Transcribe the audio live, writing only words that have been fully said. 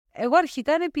Εγώ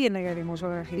αρχικά δεν πήγαινα για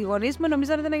δημοσιογραφία. Οι γονείς μου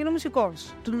νομίζανε να γίνω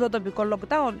μουσικός. Το τοπικό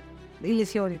lockdown, η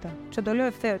λυσιότητα. Και το λέω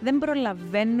ευθέως. Δεν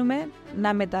προλαβαίνουμε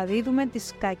να μεταδίδουμε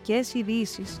τις κακές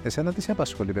ειδήσεις. Εσένα τι σε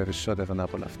απασχολεί περισσότερο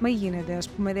από όλα αυτά? Μα γίνεται, ας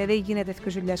πούμε, δηλαδή γίνεται το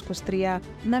 2023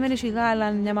 να μένει η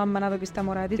γάλα μια μαμά να το πει στα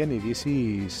μωρά της. Και είναι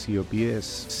ειδήσεις οι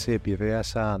οποίες σε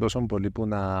επηρέασαν τόσο πολύ που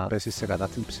να πέσεις σε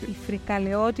κατάθλιψη? Οι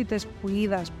φρικαλαιότητες που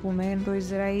είδα, ας πούμε, το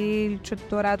Ισραήλ και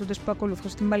τώρα τούτες που ακολουθώ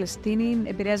στην Παλαιστίνη,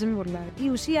 επηρεάζει με πολλά. Η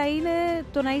ουσία είναι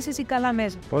το να είσαι εσύ καλά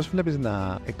μέσα. Πώς βλέπεις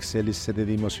να εξέλισσεται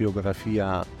τη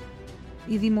δημοσιογραφία?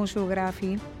 Οι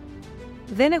δημοσιογράφοι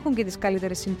δεν έχουν και τις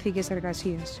καλύτερες συνθήκες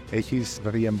εργασίας. Έχεις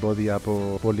βρει εμπόδια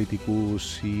από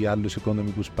πολιτικούς ή άλλους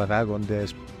οικονομικούς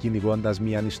παράγοντες κυνηγώντας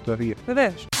μια ιστορία?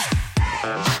 Βεβαίως.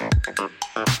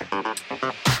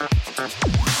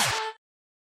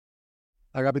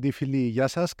 Αγαπητοί φίλοι, γεια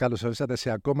σας. Καλώς ορίσατε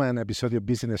σε ακόμα ένα επεισόδιο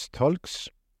Business Talks.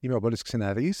 Είμαι ο Πόλυ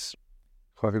Ξιναρής.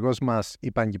 Χορηγός μας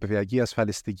η Παγκυπριακή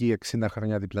Ασφαλιστική 60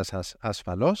 χρόνια δίπλα σας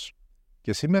ασφαλώς.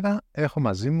 Και σήμερα έχω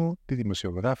μαζί μου τη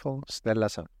δημοσιογράφο Στέλλα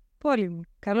Σάββα. Πόλυ μου,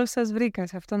 καλώς σας βρήκα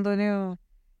σε αυτόν το νέο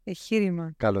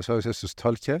εγχείρημα. Καλώς όρισες στους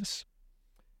Talkers.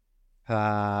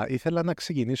 Θα ήθελα να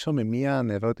ξεκινήσω με μία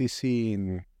ερώτηση,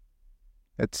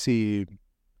 έτσι,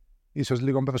 ίσως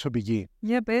λίγο προσωπική.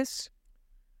 Για πες.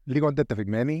 Λίγο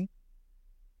τετριμμένη,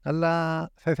 αλλά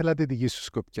θα ήθελα τη δική σου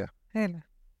σκοπιά. Έλα.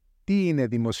 Τι είναι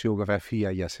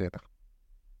δημοσιογραφία για σένα?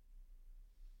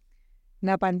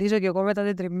 Να απαντήσω κι εγώ με τα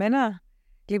τετριμμένα.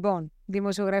 Λοιπόν,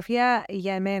 δημοσιογραφία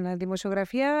για εμένα,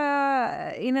 δημοσιογραφία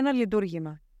είναι ένα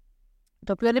λειτουργήμα,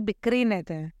 το οποίο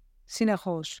επικρίνεται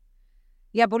συνεχώς.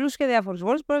 Για πολλούς και διάφορους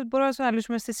λόγους, μπορούμε να το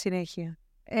αναλύσουμε στη συνέχεια.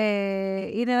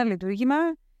 Είναι ένα λειτουργήμα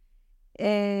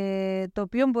το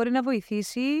οποίο μπορεί να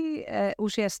βοηθήσει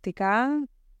ουσιαστικά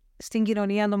στην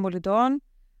κοινωνία των πολιτών,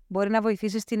 μπορεί να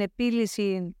βοηθήσει στην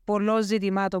επίλυση πολλών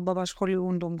ζητημάτων που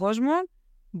απασχολούν τον κόσμο,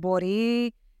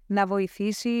 μπορεί να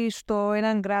βοηθήσει στο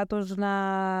έναν κράτος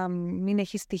να μην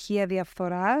έχει στοιχεία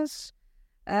διαφθοράς,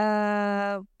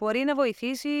 μπορεί να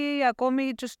βοηθήσει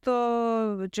ακόμη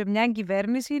και μια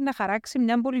κυβέρνηση να χαράξει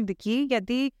μια πολιτική,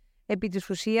 γιατί επί της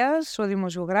ουσίας ο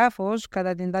δημοσιογράφος,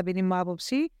 κατά την ταπεινή μου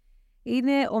άποψη,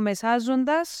 είναι ο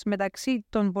μεσάζοντας μεταξύ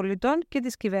των πολιτών και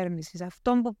της κυβέρνησης.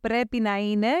 Αυτό που πρέπει να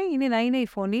είναι η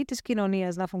φωνή της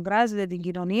κοινωνίας, να φωνγκράζεται την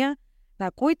κοινωνία, να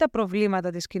ακούει τα προβλήματα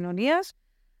της κοινωνίας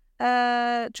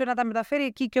και να τα μεταφέρει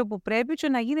εκεί και όπου πρέπει και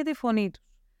να γίνεται η φωνή τους.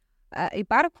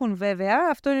 Υπάρχουν βέβαια,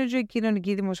 αυτό είναι και η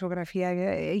κοινωνική δημοσιογραφία.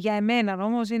 Για εμένα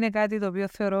όμως είναι κάτι το οποίο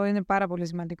θεωρώ είναι πάρα πολύ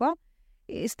σημαντικό.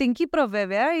 Στην Κύπρο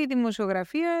βέβαια η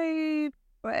δημοσιογραφία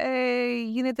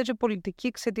γίνεται και πολιτική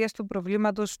εξαιτίας του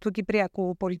προβλήματος του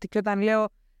Κυπριακού. Πολιτική, όταν λέω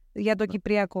για το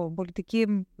Κυπριακό,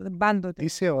 πολιτική πάντοτε. Τι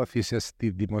σε όθησε στη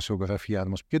δημοσιογραφία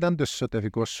όμως, ποιο ήταν το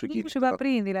εσωτερικό σου κίνητρο? Όπως είπα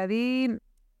πριν, δηλαδή,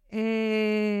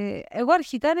 εγώ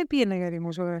αρχικά δεν πήγαινα για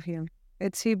δημοσιογραφία.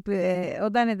 Έτσι,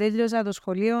 όταν τέλειωσα το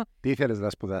σχολείο. Τι ήθελες να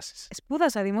σπουδάσεις?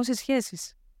 Σπούδασα δημόσιες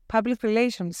σχέσεις. Public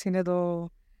relations είναι το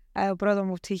πρώτο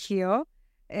μου πτυχίο.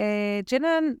 Και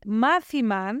ένα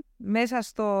μάθημα μέσα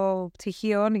στο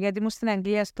πτυχίο, γιατί ήμουν στην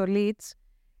Αγγλία στο Leeds,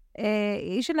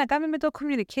 είχε να κάνει με το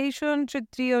communication και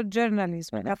το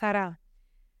journalism, καθαρά.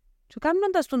 Και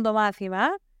κάνοντας το μάθημα,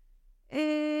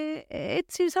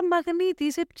 έτσι σαν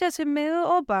μαγνήτης έπιασε με,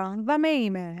 όπα, δάμε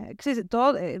είμαι.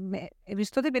 Εμείς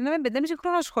τότε πήγαμε 5,5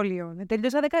 χρόνια σχολείο,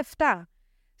 τέλειωσα 17.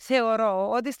 Θεωρώ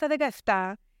ότι στα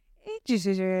 17 έτσι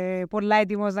είσαι πολλά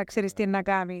έτοιμος να ξέρεις τι να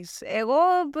κάνεις. Εγώ,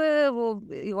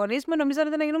 οι γονείς μου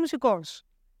νομίζανε να γίνω μουσικός.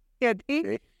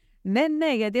 Γιατί?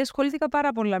 Ναι, γιατί ασχολήθηκα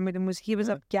πάρα πολλά με τη μουσική,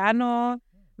 παίζα πιάνο,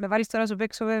 με βάλεις τώρα σου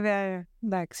παίξω βέβαια,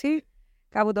 εντάξει.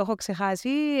 Κάπου το έχω ξεχάσει,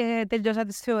 τέλειωσα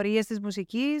τις θεωρίες της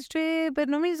μουσικής και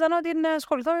νομίζαν ότι να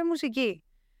ασχοληθώ με μουσική.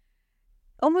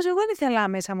 Όμως εγώ δεν ήθελα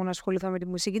μέσα μου να ασχοληθώ με τη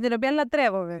μουσική, την οποία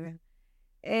λατρεύω βέβαια.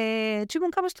 Και ήμουν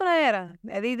κάπως στον αέρα.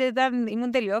 Δηλαδή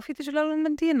ήμουν τελειόφοιτης και λέω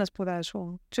τι να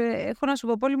σπουδάσω. Και έχω να σου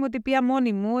πω Πόλυ μου ότι πήγα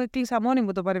μόνη μου, έκλεισα μόνη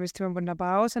μου το πανεπιστήμιο που να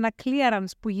πάω, σε ένα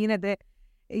clearance που γίνεται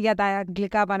για τα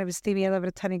αγγλικά πανεπιστήμια, τα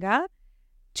βρετανικά.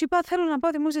 Και είπα θέλω να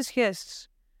πάω δημόσιες σχέσεις.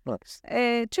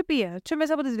 Και πήγα. Και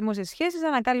μέσα από τις δημόσιες σχέσεις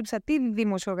ανακάλυψα τη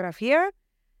δημοσιογραφία.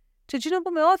 Και εκείνο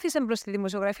που με όθησε προς τη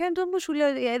δημοσιογραφία είναι το που σου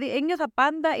λέω. Δηλαδή ένιωθα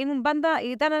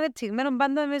ήταν ανεπτυγμένο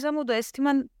πάντα μέσα μου το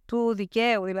αίσθημα του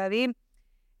δικαίου. Δηλαδή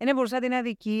δεν μπορούσα την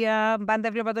αδικία, πάντα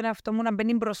έβλεπα τον εαυτό μου να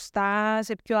μπαίνει μπροστά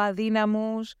σε πιο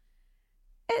αδύναμους.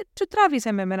 Και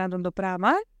τράβησε με εμένα το πράγμα.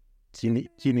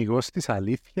 Κυνηγός της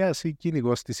αλήθειας ή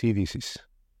κυνηγός της είδησης?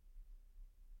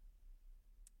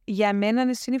 Για μένα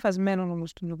είναι συνυφασμένο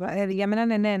όμως. Για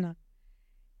μένα είναι ένα.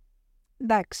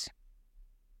 Εντάξει.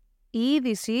 Η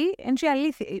είδηση είναι και η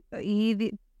αλήθεια.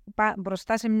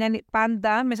 Μπροστά σε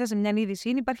πάντα, μέσα σε μια είδηση,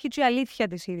 υπάρχει και η αλήθεια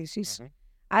της είδησης.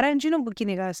 Άρα είναι εκείνο που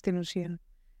κυνηγά στην ουσία.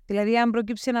 Δηλαδή, αν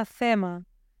προκύψει ένα θέμα,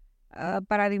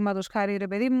 παραδείγματος χάρη, ρε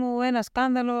παιδί μου, ένα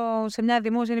σκάνδαλο σε μια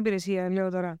δημόσια υπηρεσία, λέω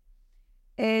τώρα.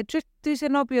 Του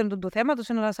ενώπιον του θέματος,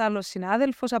 ένας άλλος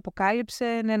συνάδελφος αποκάλυψε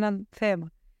ένα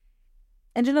θέμα.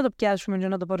 Έτσι να το πιάσουμε, έτσι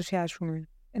να το παρουσιάσουμε.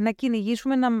 Να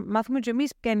κυνηγήσουμε, να μάθουμε κι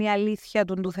εμείς ποια είναι η αλήθεια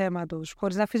του θέματος.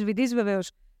 Χωρίς να αμφισβητείς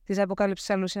βεβαίως τις αποκάλυψεις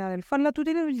άλλου συνάδελφου, αλλά τούτη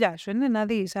είναι η δουλειά σου. Είναι να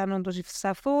δεις αν όντως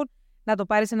υφισταθούν, να το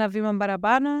πάρεις ένα βήμα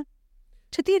παραπάνω.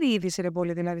 Και τι είναι η είδηση, ρε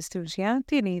Πόλυ, δηλαδή στην ουσία,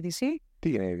 τι είναι η είδηση. Τι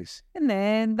είναι η είδηση.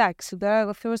 Ναι, εντάξει, τώρα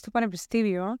εγώ θέλω στο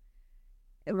πανεπιστήμιο.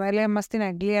 Λέμε στην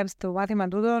Αγγλία, στο μάθημα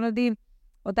τούτο, ότι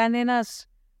όταν ένας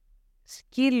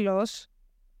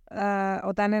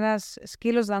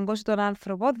σκύλος δαγκώσει τον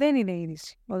άνθρωπο, δεν είναι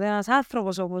είδηση. Όταν ένας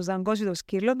άνθρωπος όμως δαγκώσει τον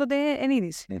σκύλο, τότε είναι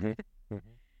είδηση.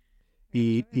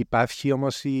 Υπάρχει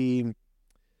όμως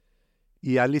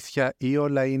η αλήθεια ή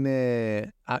όλα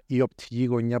είναι η οπτική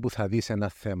γωνιά που θα δεις ένα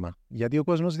θέμα. Γιατί ο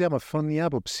κόσμος διαμορφώνει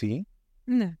άποψη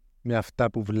με αυτά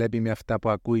που βλέπει, με αυτά που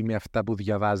ακούει, με αυτά που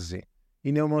διαβάζει.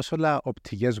 Είναι όμως όλα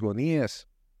οπτικές γωνίες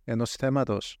ενός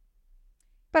θέματος.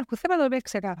 Υπάρχουν θέματα που είναι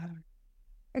ξεκάθαρα.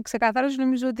 Ξεκάθαρα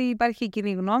νομίζω ότι υπάρχει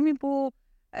κοινή γνώμη που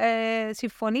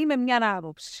συμφωνεί με μια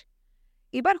άποψη.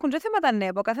 Υπάρχουν και θέματα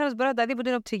που ο καθένας μπορεί να τα δει από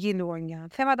την οπτική του γωνιά.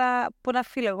 Θέματα που είναι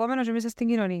αφιλεγόμενος μέσα στην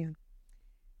κοινωνία.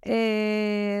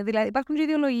 Δηλαδή υπάρχουν και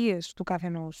ιδεολογίες του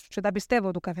καθενός, και τα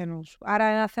πιστεύω του καθενός. Άρα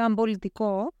ένα θέμα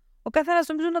πολιτικό, ο καθένας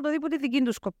νομίζω να το δει από τη δική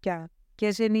του σκοπιά.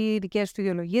 Ποιες είναι οι δικές του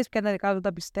ιδεολογίες, ποια τα δικά του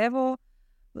τα πιστεύω.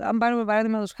 Αν πάρουμε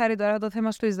παράδειγματος χάρη τώρα το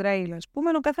θέμα στο Ισραήλ, ας πούμε,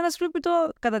 ο καθένας βλέπει το,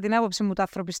 κατά την άποψη μου, το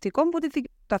ανθρωπιστικό, που το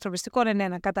ανθρωπιστικό είναι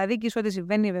ένα, καταδίκηση ό,τι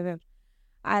συμβαίνει βεβαίως.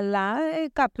 Αλλά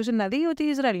κάποιος να δει ότι οι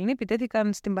Ισραηλοί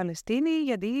επιτέθηκαν στην Παλαιστίνη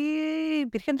γιατί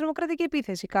υπήρχε τρομοκρατική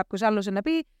επίθεση. Κάποιος άλλος να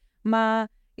πει, μα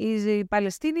οι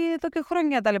Παλαιστίνοι εδώ και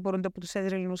χρόνια ταλαιπωρούνται από τους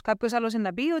Ισραηλινούς. Κάποιος άλλος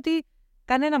να πει ότι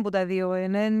κανένα από τα δύο.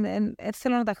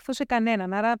 Θέλω να ταχθώ σε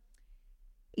κανέναν. Άρα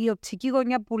η οπτική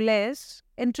γωνιά που λες,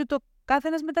 είναι το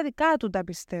καθένας με τα δικά του τα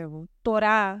πιστεύω.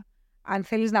 Τώρα, αν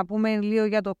θέλεις να πούμε λίγο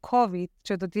για το COVID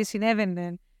και το τι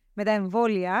συνέβαινε με τα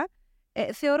εμβόλια,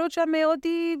 θεωρώ ότι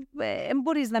δεν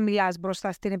μπορείς να μιλάς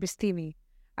μπροστά στην επιστήμη.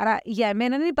 Άρα για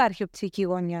μένα δεν υπάρχει οπτική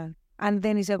γωνιά, αν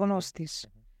δεν είσαι γνώστης.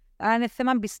 Αν είναι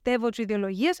θέμα πιστεύω και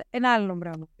ιδεολογίας, ένα άλλο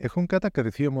πράγμα. Έχουν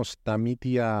κατακριθεί όμως τα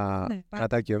μύτια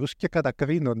κατά καιρούς και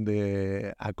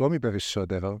κατακρίνονται ακόμη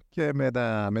περισσότερο και με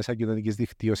τα μέσα κοινωνικής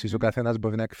δικτύωσης. Ο καθένας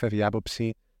μπορεί να εκφέρει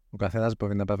άποψη, ο καθένας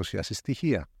μπορεί να παρουσιάσει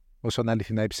στοιχεία. Όσον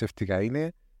αληθινά ή ψευτικά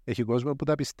είναι, έχει κόσμο που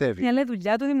τα πιστεύει. Μια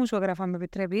δουλειά του δημοσιογράφου, αν με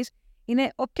επιτρέπεις, είναι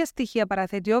όποια στοιχεία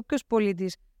παραθέτει όποιος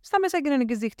πολίτης στα μέσα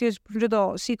κοινωνικής δικτύωσης που είναι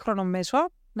το σύγχρονο μέσο,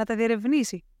 να τα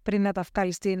διερευνήσει πριν να τα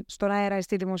βγάλει στον αέρα ή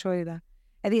στη δημοσιότητα.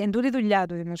 Δηλαδή, εν τούτη δουλειά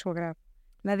του δημοσιογράφου.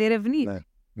 Να διερευνήσει.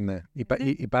 Ναι.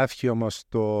 Υπάρχει όμως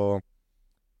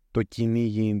το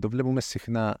κυνήγι, το βλέπουμε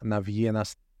συχνά να βγει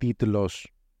ένας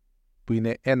τίτλος που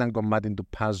είναι ένα κομμάτι του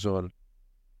puzzle.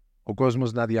 Ο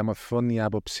κόσμος να διαμορφώνει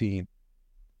άποψη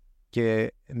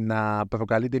και να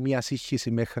προκαλείται μια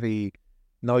σύγχυση μέχρι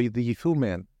να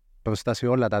οδηγηθούμε μπροστά σε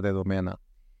όλα τα δεδομένα.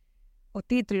 Ο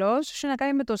τίτλος έχει να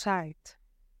κάνει με το site.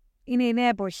 Είναι η νέα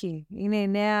εποχή. Είναι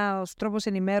νέος τρόπος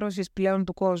ενημέρωσης πλέον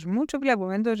του κόσμου. Και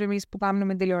βλέπουμε το εμείς που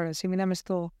κάνουμε τηλεόραση. Μείναμε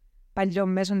στο παλιό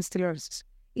μέσο της τηλεόρασης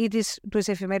ή της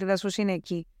εφημερίδας όσο είναι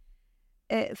εκεί.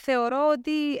 Θεωρώ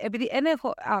ότι επειδή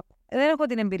δεν έχω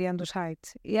την εμπειρία του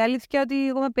site. Η αλήθεια είναι ότι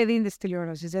εγώ είμαι παιδί της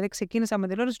τηλεόρασης. Δηλαδή ξεκίνησα με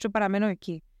τηλεόραση και παραμένω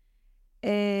εκεί.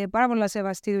 Πάρα πολλά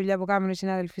σεβαστή δουλειά που κάνουν οι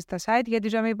συνάδελφοι στα site,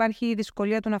 γιατί υπάρχει η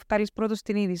δυσκολία του να βγάλεις πρώτος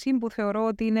την είδηση, που θεωρώ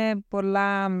ότι είναι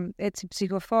πολλά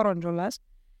ψυχοφόρων κιόλας.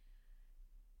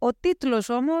 Ο τίτλος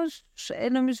όμως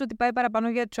νομίζω ότι πάει παραπάνω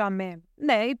για τσουαμέ.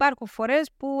 Ναι, υπάρχουν φορές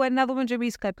που να δούμε και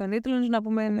εμείς κάποιον τίτλο, να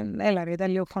πούμε έλα ρε,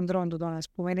 ήταν λίγο χοντρόν του τώρα, ας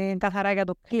πούμε, είναι καθαρά για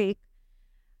το κλικ.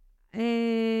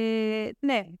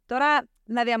 Ναι, τώρα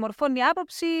να διαμορφώνει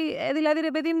άποψη, δηλαδή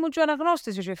ρε παιδί μου, και ο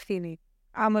αναγνώστης έχει ευθύνη,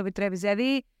 αν μου επιτρέπεις.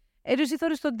 Δηλαδή, έτσι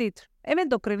θωρείς τον τίτλο. Δεν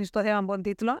το κρίνεις το θέμα από τον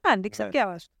τίτλο, άνοιξε,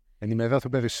 πιάβασε. Ενημερώθω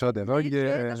περισσότερο.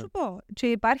 Θα σου πω. Και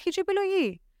υπάρχει και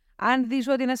επιλογή. Αν δεις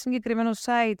ότι ένα συγκεκριμένο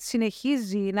site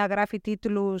συνεχίζει να γράφει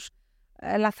τίτλους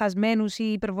λαθασμένους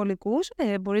ή υπερβολικούς,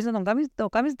 μπορείς να το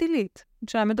κάνεις delete.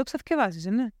 Και να μην το ξαθκευάσεις,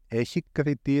 ναι. Έχει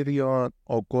κριτήριο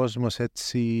ο κόσμος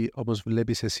έτσι όπως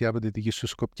βλέπεις εσύ από τη δική σου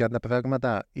σκοπιά τα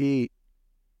πράγματα, ή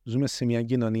ζούμε σε μια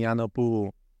κοινωνία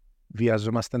όπου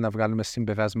βιαζόμαστε να βγάλουμε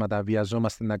συμπεράσματα,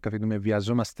 βιαζόμαστε να κρίνουμε,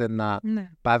 βιαζόμαστε να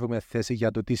πάρουμε θέση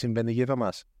για το τι συμβαίνει γύρω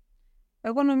μας?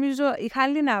 Εγώ νομίζω είχα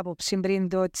άλλη άποψη πριν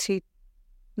το έτσι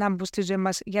να μπουν στη ζωή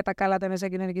μας για τα καλά τα μέσα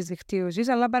κοινωνικής δικτύωσης,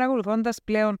 αλλά παρακολουθώντας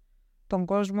πλέον τον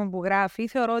κόσμο που γράφει,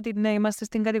 θεωρώ ότι ναι, είμαστε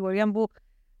στην κατηγορία που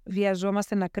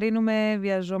βιαζόμαστε να κρίνουμε,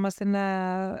 βιαζόμαστε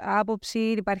να άποψη.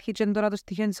 Υπάρχει και τώρα το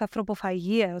στοιχείο της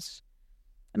ανθρωποφαγίας.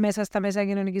 μέσα στα μέσα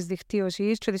κοινωνικής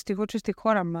δικτύωσης και δυστυχώς και στη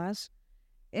χώρα μας.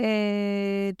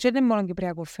 Και δεν είναι μόνο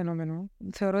κυπριακό φαινόμενο.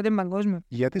 Θεωρώ ότι είναι παγκόσμιο.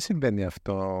 Γιατί συμβαίνει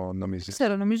αυτό, νομίζεις?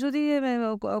 Ξέρω, νομίζω ότι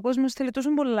ο κόσμος θέλει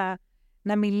τόσο πολλά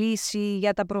να μιλήσει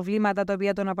για τα προβλήματα τα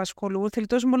οποία τον απασχολούν, θέλει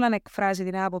τόσο πολλά να εκφράσει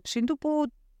την άποψή του, που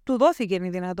του δόθηκε η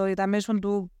δυνατότητα μέσω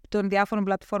των διάφορων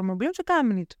πλατφόρμων πλέον και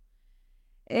κάνει το.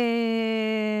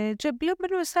 Και πλέον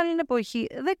μπαίνουμε σε άλλη εποχή.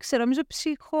 Δεν ξέρω, νομίζω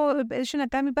έχει να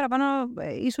κάνει παραπάνω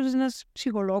ίσως ένας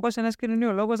ψυχολόγος, ένας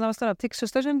κοινωνιολόγος να μας το αναπτύξει.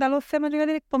 Σωστό, είναι ένα άλλο θέμα για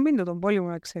την εκπομπή του, τον Πόλυ,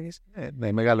 να ξέρεις.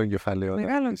 Ναι, μεγάλο κεφάλαιο.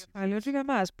 Μεγάλο κεφάλαιο και για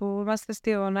εμάς που είμαστε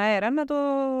στον αέρα να το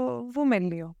βούμε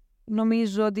λίγο.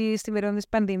 Νομίζω ότι στην περίοδο της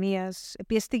πανδημίας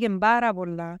πιέστηκε πάρα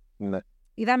πολλά. Ναι.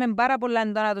 Είδαμε πάρα πολλά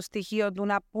έντονα το στοιχείο του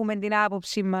να πούμε την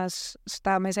άποψή μας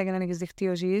στα μέσα κοινωνικής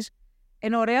δικτύωσης.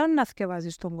 Είναι ωραίο να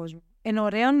θκευάζεις τον κόσμο. Είναι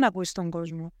ωραίο να ακούεις τον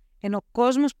κόσμο. Είναι ο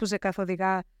κόσμος που σε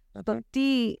καθοδηγά το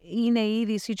τι είναι η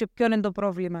είδηση και ποιο είναι το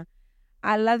πρόβλημα.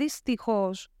 Αλλά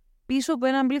δυστυχώς πίσω από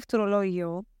έναν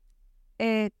πληκτρολόγιο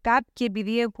κάποιοι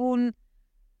επειδή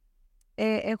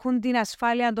έχουν την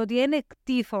ασφάλεια το ότι δεν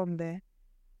εκτίθονται,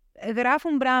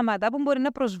 γράφουν πράγματα που μπορεί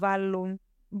να προσβάλλουν,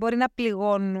 μπορεί να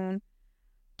πληγώνουν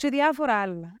και διάφορα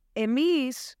άλλα.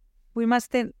 Εμείς που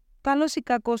είμαστε καλώς ή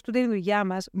κακώς του τη δουλειά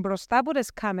μας μπροστά από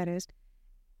τις κάμερες,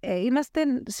 είμαστε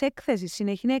σε έκθεση,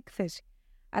 συνεχή έκθεση.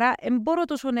 Άρα δεν μπορώ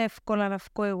τόσο εύκολα να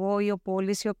βγω εγώ ή ο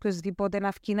Πόλης ή οποιοδήποτε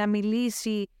να βγει να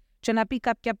μιλήσει και να πει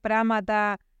κάποια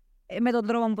πράγματα με τον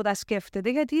τρόπο που τα σκέφτεται,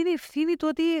 γιατί είναι ευθύνη του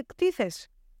ότι εκτίθεσαι.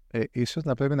 Ίσως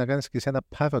να πρέπει να κάνεις και σε ένα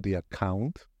parody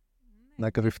account, να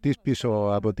κρυφτείς πίσω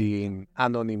από την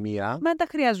ανωνυμία. Μα τα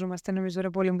χρειάζομαστε νομίζω ρε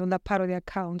πολύ με τα parody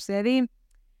accounts. Δηλαδή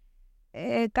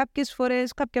κάποιες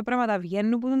φορές κάποια πράγματα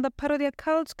βγαίνουν που είναι τα parody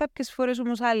accounts, κάποιες φορές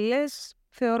όμως άλλες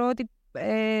θεωρώ ότι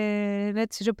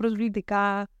έτσι και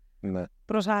προσβλητικά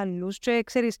προς άλλους. Και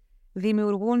ξέρεις,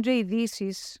 δημιουργούν και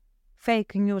ειδήσεις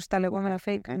fake news, τα λεγόμενα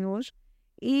fake news,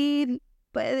 ή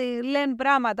λένε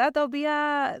πράγματα τα οποία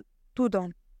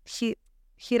τούτον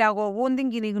χειραγωγούν την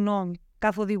κοινή γνώμη,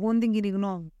 καθοδηγούν την κοινή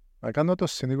γνώμη. Να κάνω το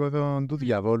συνήγορο του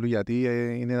διαβόλου, γιατί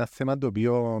είναι ένα θέμα το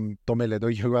οποίο το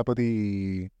μελετώ και εγώ από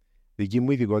τη δική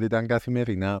μου ειδικότητα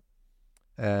καθημερινά.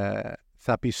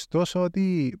 Θα πιστώσω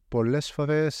ότι πολλές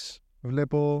φορές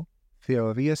βλέπω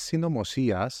θεωρίες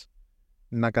συνωμοσίας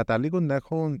να καταλήγουν να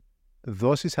έχουν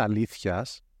δόσεις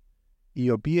αλήθειας, οι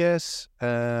οποίες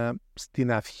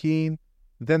στην αρχή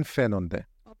δεν φαίνονται.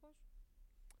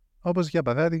 Όπως για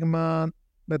παράδειγμα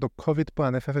με το COVID που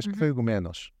ανέφερες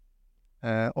προηγουμένως.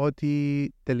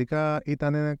 Ότι τελικά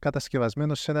ήταν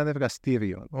κατασκευασμένο σε ένα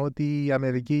εργαστήριο. Ότι η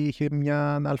Αμερική είχε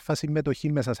μια αλφα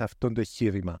συμμετοχή μέσα σε αυτό το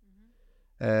εγχείρημα.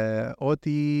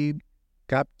 Ότι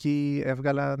κάποιοι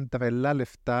έβγαλαν τρελά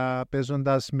λεφτά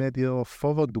παίζοντας με το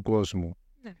φόβο του κόσμου.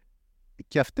 Ναι.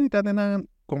 Και αυτό ήταν ένα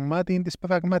κομμάτι της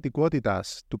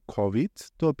πραγματικότητας του COVID,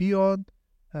 το οποίο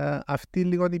αυτοί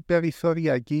λίγο οι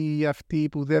περιθωριακοί, αυτοί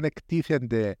που δεν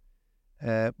εκτίθενται,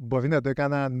 μπορεί να το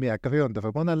έκαναν με ακραίων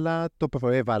τρόπων, αλλά το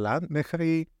προέβαλαν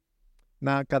μέχρι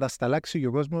να κατασταλάξει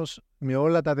ο κόσμος με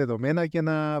όλα τα δεδομένα και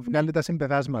να βγάλει τα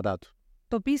συμπεράσματα του.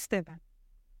 Το πίστευα.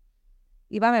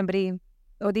 Είπαμε πριν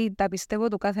ότι τα πιστεύω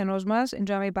του κάθε ενός μας εν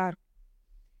να υπάρχουν.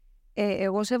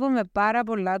 Εγώ σέβομαι πάρα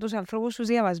πολλά τους ανθρώπους τους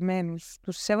διαβασμένους.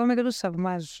 Τους σέβομαι και τους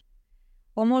θαυμάζω.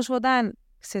 Όμως όταν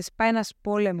ξεσπάει ένας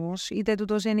πόλεμος, είτε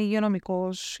τούτος είναι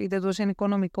υγειονομικός, είτε τούτος είναι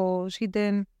οικονομικός, είτε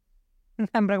είναι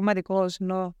πραγματικός,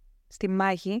 στη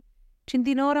μάχη, και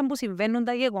την ώρα που συμβαίνουν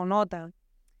τα γεγονότα,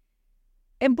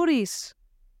 μπορείς,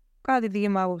 κατά τη δική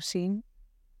μου άποψη,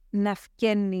 να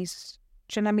φκαίνεις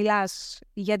και να μιλάς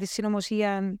για τη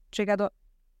συνωμοσία και για το...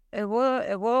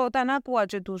 Εγώ όταν άκουα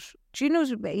και τους τσίνους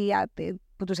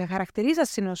που τους χαρακτηρίζα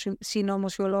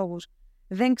συνωμοσιολόγους,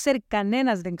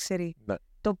 κανένας δεν ξέρει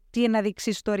το τι είναι να δείξει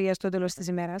ιστορία στο τέλος της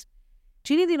ημέρας.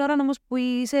 Και είναι την ώρα όμως που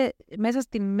είσαι μέσα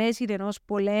στη μέση ενός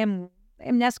πολέμου,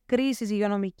 μιας κρίσης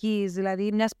υγειονομικής,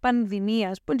 δηλαδή μιας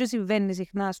πανδημίας, που δεν συμβαίνει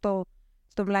συχνά στο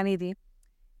πλανήτη.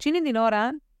 Και είναι την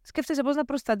ώρα σκέφτεσαι πώς να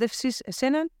προστατεύσεις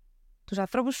εσέναν, τους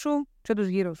ανθρώπους σου και τους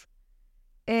γύρω σου.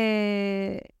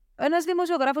 Ένας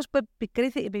δημοσιογράφος που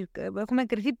έχουμε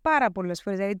κριθεί πάρα πολλές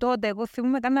φορές, δηλαδή τότε εγώ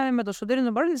θυμούμαι κάναμε με το Σωτήρι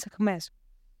τον Πόλυ τις αιχμές.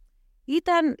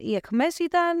 Οι αιχμές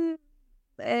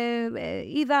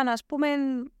είδαν ας πούμε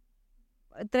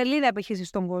τρελή απεχήση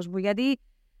στον κόσμο, γιατί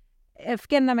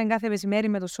ευκαιρνάμε κάθε μεσημέρι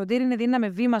με το Σωτήρι, δίναμε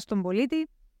βήμα στον πολίτη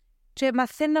και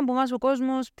μαθαίναμε από εμάς ο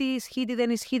κόσμος τι ισχύει, τι δεν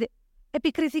ισχύει.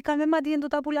 Επικριθήκαμε, μα τι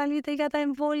εντοτά που λαλείτε για τα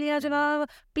εμβόλια και να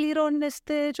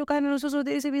πληρώνεστε και ο κανένας ο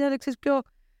Σωτήρης επειδή να ξέρεις πιο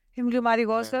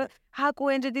εμβληματικός.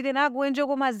 Άκουεν και τι δεν άκουεν και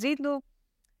εγώ μαζί του.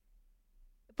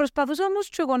 Προσπαθούσα όμως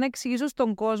και εγώ να εξηγήσω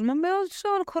στον κόσμο με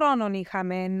όσον χρόνο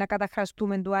είχαμε να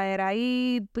καταχραστούμε του αέρα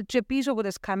ή και πίσω από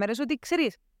τις κάμερες ότι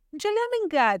ξέρεις, και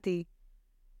λέμε κάτι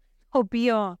το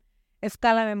οποίο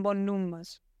ευκάλαμε πονού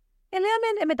μας.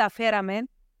 Μεταφέραμε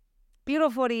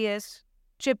πληροφορίες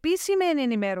και επίσημη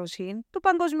ενημέρωση του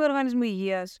Παγκόσμιου Οργανισμού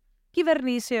Υγείας,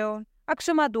 κυβερνήσεων,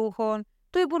 αξιωματούχων,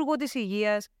 του Υπουργού της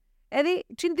Υγείας. Δηλαδή,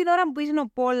 την ώρα που είναι ο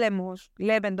πόλεμος,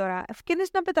 λέμε τώρα, ευκαιρίες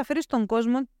να μεταφέρει στον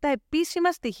κόσμο τα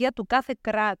επίσημα στοιχεία του κάθε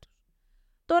κράτους.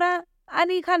 Τώρα, αν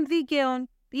είχαν δίκαιο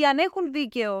ή αν έχουν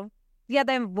δίκαιο για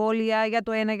τα εμβόλια, για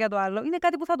το ένα, για το άλλο, είναι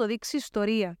κάτι που θα το δείξει η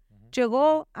ιστορία. Και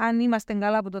εγώ, αν είμαστε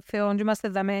καλά από το Θεό, και είμαστε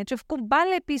δαμέ, και ευκούν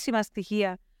πάλι επίσημα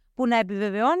στοιχεία που να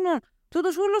επιβεβαιώνουν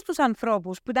τούτους όλους τους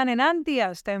ανθρώπους που ήταν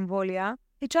ενάντια στα εμβόλια,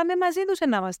 έτσι άμε μαζί τους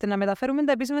να μεταφέρουμε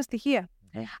τα επίσημα στοιχεία.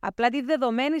 Απλά τη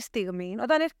δεδομένη στιγμή,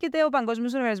 όταν έρχεται ο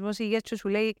Παγκόσμιος Οργανισμός Υγείας και σου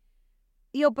λέει,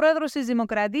 ή ο πρόεδρος της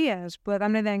Δημοκρατίας που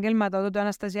έκανε διαγγέλματα τότε, ο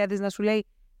Αναστασιάδης, να σου λέει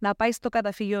να πάει στο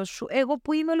καταφύγιο σου, εγώ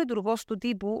που είμαι ο λειτουργός του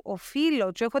τύπου,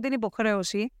 οφείλω και έχω την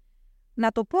υποχρέωση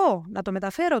να το πω, να το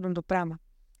μεταφέρω το πράγμα.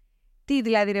 Τι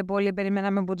δηλαδή, ρε Πόλυ,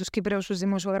 περιμέναμε από τους Κυπραίους τους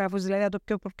δημοσιογράφους, δηλαδή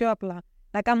το πιο απλά.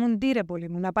 Να κάνουν τι, ρε Πόλυ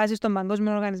μου, να πάσει στον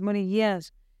Παγκόσμιο Οργανισμό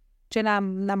Υγείας και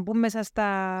να μπουν μέσα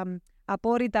στα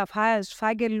απόρριτα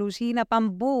φάκελους ή να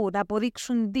πάνε πού, να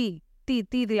αποδείξουν τι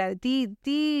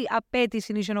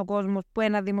απέτηση είναι ο κόσμος που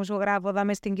ένα δημοσιογράφο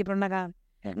δάμε στην Κύπρο να κάνει.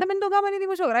 Να μην το κάνουν οι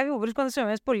δημοσιογράφοι που βρίσκονται σε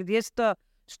ΗΠΑ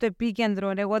στο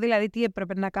επίκεντρο. Εγώ δηλαδή τι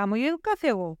έπρεπε να κάνω,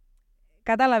 εγώ.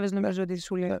 Κατάλαβες νομίζω τι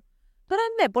σου λέω. Τώρα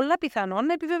ναι, πολλά πιθανόν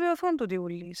να επιβεβαιωθούν το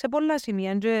τιούλι σε πολλά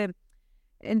σημεία.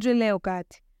 Δεν λέω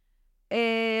κάτι.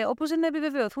 Όπως να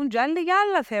επιβεβαιωθούν και άλλοι για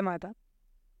άλλα θέματα.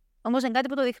 Όμως είναι κάτι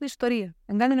που το δείχνει η ιστορία.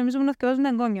 Εγκάνει νομίζω να θυκευάζουν τα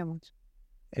εγγόνια μας.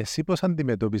 Εσύ πώς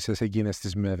αντιμετώπισες εκείνες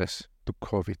τις μέρες του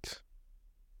COVID?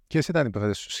 Ποιες ήταν οι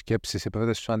πρώτες σου σκέψεις, οι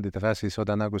πρώτες σου αντιδράσεις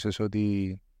όταν άκουσες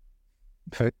ότι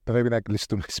πρέπει να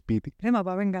κλειστούμε σπίτι? Μα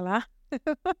πάμε καλά.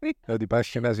 Ότι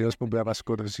υπάρχει ένας ιός που πρέπει να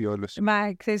σκοτώσει όλους.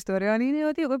 Μα ξέρεις το ωραίο είναι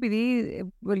ότι εγώ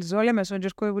επειδή ζω λεμεσόν και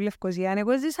σκόβω Λευκοσία,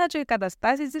 εγώ ζήσα και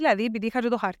καταστάσεις, δηλαδή επειδή είχα και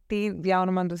το χαρτί, για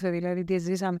όνομα του Θεού, δηλαδή τι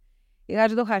ζήσαμε. Είχα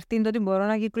και το χαρτί ότι μπορώ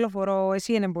να κυκλοφορώ,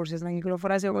 εσύ δεν μπορούσες να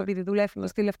κυκλοφοράς, εγώ επειδή δουλεύω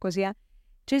στη Λευκοσία.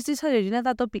 Και ζήσα και εκείνα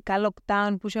τα τοπικά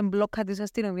lockdown που είχε μπλόκα της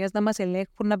αστυνομίας να μας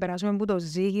ελέγχουν, να περάσουμε από το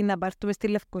Ζήγη, να πάρθουμε στη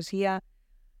Λευκοσία.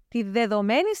 Τη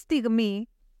δεδομένη στιγμή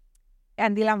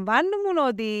αντιλαμβάνομαι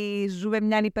ότι ζούμε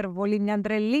μια υπερβολή, μια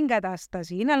τρελή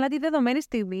κατάσταση, αλλά τη δεδομένη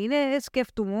στιγμή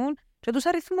σκεφτούμε και τους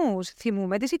αριθμούς,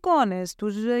 θυμούμε τις εικόνες,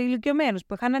 τους ηλικιωμένους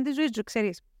που είχαν τη ζωή τους,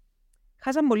 ξέρεις.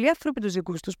 Χάσαν πολλοί άνθρωποι τους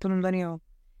δικούς τους που τον ιό.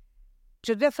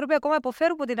 Και ότι οι άνθρωποι ακόμα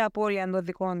υποφέρουν από την απώλεια των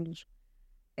δικών τους.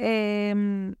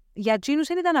 Για εκείνους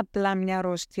δεν ήταν απλά μια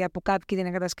αρρώστια που κάποιοι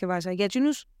την κατασκευάσαν. Για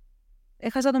εκείνους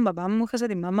έχασα τον παπά μου, έχασα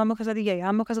τη μάμα μου, έχασα τη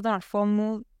γιαγιά μου, έχασα τον αρφό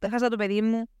μου, έχασα το παιδί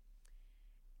μου.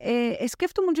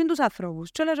 Σκέφτομαι τους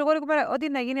ανθρώπους. Και όλα εγώ ό,τι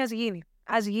να γίνει, ας γίνει.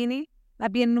 Ας γίνει, να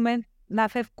πιένουμε, να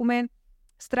φεύγουμε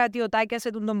στρατιωτάκια σε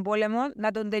τον πόλεμο,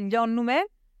 να τον τελειώνουμε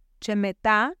και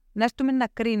μετά να έρθουμε να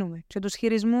κρίνουμε και τους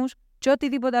χειρισμούς και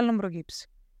οτιδήποτε άλλο προκύψει.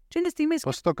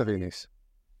 Πώς το κρίνεις?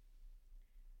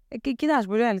 Κοιτάς,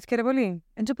 πολύ αλήθεια, ρε Πολυ.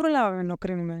 Δεν προλάβαμε να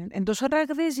κρίνουμε. Εν τόσο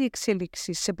ραγδαίες οι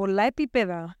εξέλιξεις σε πολλά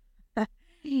επίπεδα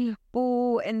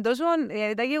που εν τόσο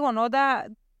τα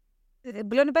γεγονότα.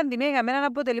 Πλέον η πανδημία για μένα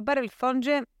αποτελεί παρελθόν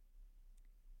και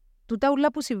τούτα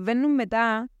ούλα που συμβαίνουν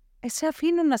μετά σε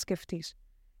αφήνουν να σκεφτείς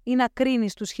ή να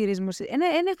κρίνεις τους χειρισμούς.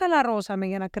 Δεν χαλαρώσαμε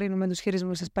για να κρίνουμε τους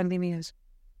χειρισμούς της πανδημίας.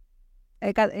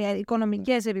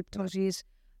 Οικονομικές επιπτώσεις,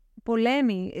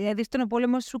 πολέμοι, δηλαδή στον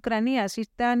πόλεμο της Ουκρανίας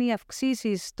ήταν οι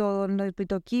αυξήσεις των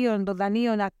επιτοκίων, των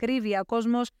δανείων, ακρίβεια, ο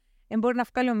κόσμος μπορεί να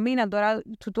βγάλει ο μήνα τώρα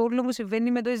του το όλο που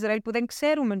συμβαίνει με το Ισραήλ που δεν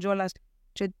ξέρουμε κιόλας.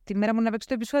 Και τη μέρα μου να παίξει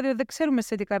το επεισόδιο δεν ξέρουμε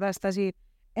σε τι κατάσταση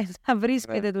θα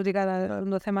βρίσκεται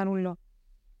το θέμα νουλό.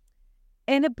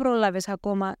 Δεν πρόλαβες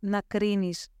ακόμα να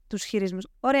κρίνεις τους χειρισμούς.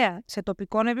 Ωραία, σε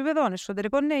τοπικό επίπεδο,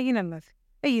 εσωτερικό, ναι, έγιναν λάθη.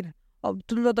 Έγινε.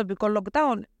 Το τοπικό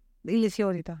lockdown,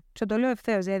 ηλιθιότητα. Και το λέω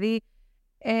ευθέως, δηλαδή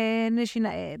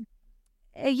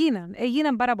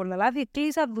έγιναν πάρα πολλά λάθη,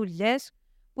 κλείσαν δουλειές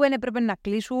που δεν έπρεπε να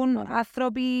κλείσουν.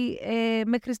 Άνθρωποι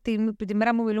μέχρι τη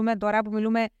μέρα που μιλούμε τώρα, που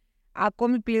μιλούμε,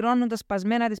 ακόμη πληρώνουν τα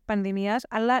σπασμένα της πανδημίας,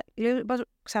 αλλά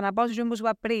ξαναπάω σε όπως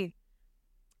είπα πριν.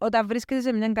 Όταν βρίσκεσαι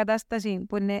σε μια κατάσταση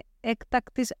που είναι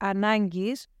έκτακτης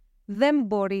ανάγκης, δεν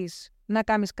μπορείς να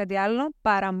κάνεις κάτι άλλο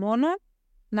παρά μόνο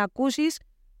να ακούσεις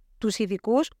τους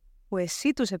ειδικούς που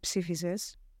εσύ τους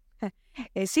εψήφισες,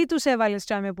 εσύ τους έβαλες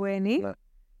τσάμε που είναι,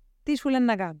 τι σου λένε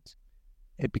να κάνεις.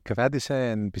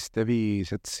 Επικράτησε,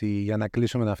 πιστεύεις, έτσι, για να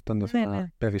κλείσουμε αυτόν το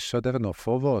θέμα, περισσότερο ο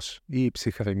φόβος ή η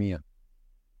ψυχραιμία?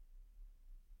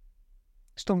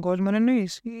 Στον κόσμο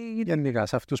εννοείς? Γενικά,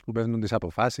 σε αυτούς που παίρνουν τις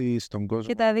αποφάσεις, στον κόσμο.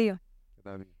 Και τα δύο.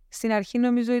 Στην αρχή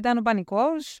νομίζω ήταν ο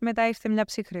πανικός, μετά ήρθε μια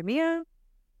ψυχραιμία.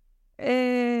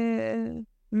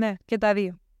 Ναι, και τα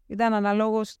δύο. Ήταν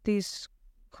αναλόγως της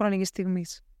χρονικής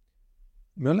στιγμής.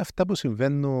 Με όλα αυτά που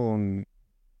συμβαίνουν,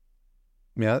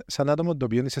 σαν άτομο το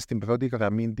οποίο είσαι στην πρώτη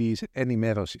γραμμή της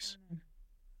ενημέρωσης,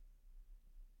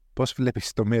 πώς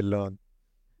βλέπεις το μέλλον?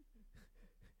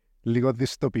 Λίγο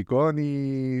δυστοπικό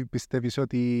ή πιστεύεις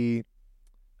ότι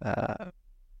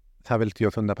θα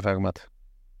βελτιωθούν τα πράγματα?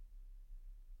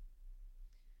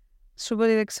 Σου πω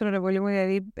ότι δεν ξέρω ρε πολύ μου,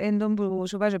 δηλαδή έντον που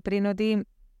σου βάζω πριν ότι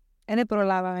δεν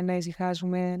προλάβαμε να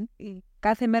ησυχάσουμε.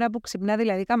 Κάθε μέρα που ξυπνά,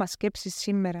 δηλαδή κάμα σκέψεις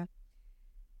σήμερα.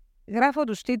 Γράφω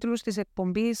τους τίτλους της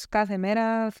εκπομπής κάθε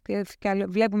μέρα,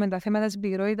 βλέπουμε τα θέματα της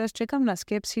πυροίδας και έκανα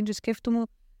σκέψη και σκέφτομαι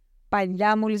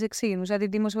παλιά μόλις ξεκινούσα τη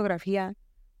δημοσιογραφία.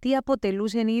 Τι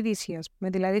αποτελούσε η είδηση, ας πούμε.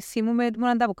 Δηλαδή, θυμούμαι έτοιμο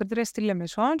να ανταποκρίτρια στη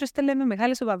Λεμεσόν και στέλνουμε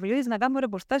μεγάλες οπαυλίδες να κάνουμε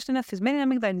ρεπορτάζ στην Αθισμένη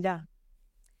Αμυγδαλιά.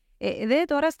 Δε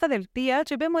τώρα στα δελτία,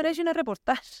 και είπαμε: έχει ένα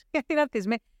ρεπορτάζ για την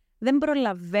Αθισμένη. Δεν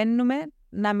προλαβαίνουμε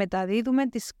να μεταδίδουμε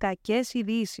τις κακές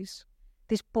ειδήσεις.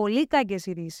 Τις πολύ κακές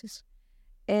ειδήσεις.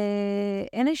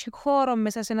 Ένα έχει χώρο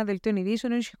μέσα σε ένα δελτίο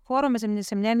ειδήσεων, έχει χώρο μέσα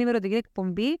σε μια ενημερωτική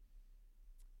εκπομπή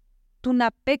του να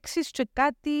παίξεις και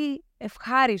κάτι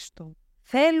ευχάριστο.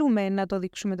 Θέλουμε να το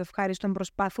δείξουμε το ευχάριστο,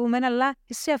 προσπαθούμε, αλλά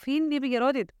σε αφήνει η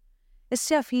επικαιρότητα.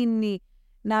 Σε αφήνει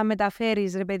να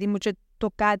μεταφέρεις, ρε παιδί μου, και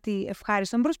το κάτι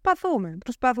ευχάριστο. Προσπαθούμε.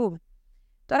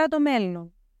 Τώρα το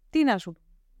μέλλον. Τι να σου πω.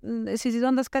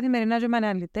 Συζητώντας καθημερινά και με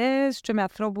αναλυτές και με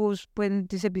ανθρώπους που είναι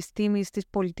της επιστήμης, της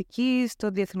πολιτικής,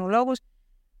 των διεθνολόγους,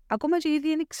 ακόμα και οι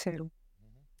ίδιοι δεν ξέρουν.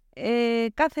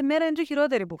 Κάθε μέρα είναι και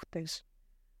χειρότεροι από χτες.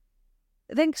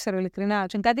 Δεν ξέρω ειλικρινά.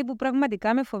 Και κάτι που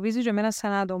πραγματικά με φοβίζει και εμένα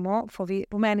σαν άτομο,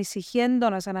 που με ανησυχεί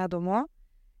έντονα σαν άτομο,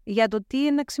 για το τι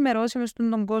είναι να ξημερώσει μες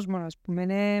στον κόσμο, ας πούμε.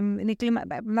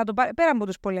 Να το πέρα από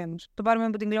τους πολέμους. Το πάρουμε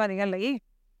από την κλιματική αλλαγή.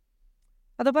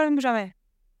 Να το πάρουμε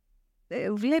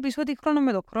που βλέπεις ότι χρόνο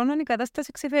με το χρόνο η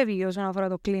κατάσταση ξεφεύγει όσον αφορά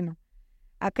το κλίμα.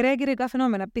 Ακραία καιρικά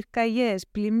φαινόμενα, πυρκαγιές,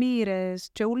 πλημμύρες,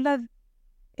 και ούλα.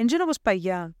 Εν τζίνο όπως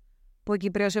παγιά, που ο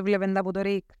Κυπρέος έβλεπε από το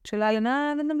ΡΙΚ. Και λένε,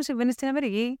 δεν το συμβαίνει στην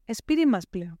Αμερική, σπίτι μας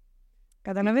πλέον.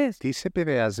 Καταλαβες. Τι σε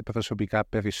επηρεάζει προσωπικά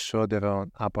περισσότερο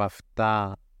από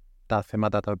αυτά τα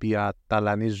θέματα τα οποία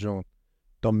ταλανίζουν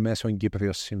το μέσον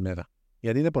Κύπριο σήμερα?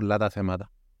 Γιατί είναι πολλά τα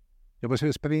θέματα. Και όπως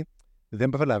είπες πριν, δεν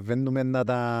προλαβαίνουμε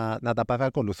να τα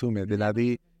παρακολουθούμε.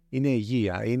 Δηλαδή, είναι η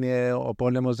υγεία, είναι ο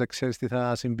πόλεμος, δεν ξέρεις τι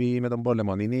θα συμβεί με τον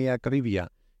πόλεμο, είναι η ακρίβεια,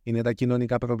 είναι τα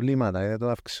κοινωνικά προβλήματα, είναι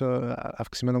το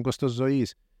αυξημένο κόστος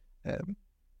ζωής.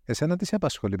 Εσένα τι σε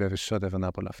απασχολεί περισσότερο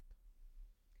από όλα αυτά?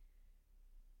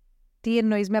 Τι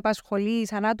εννοείς, με απασχολεί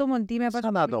σαν άτομο, τι με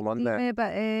απασχολεί, σαν άτομο, ναι.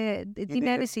 Τι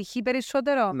με ανησυχεί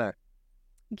περισσότερο? Ναι.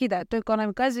 Κοίτα, το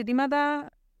οικονομικά ζητήματα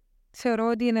θεωρώ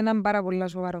ότι είναι ένα πάρα πολύ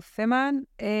σοβαρό θέμα,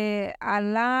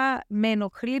 αλλά με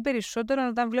ενοχλεί περισσότερο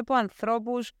όταν βλέπω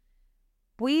ανθρώπους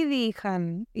που ήδη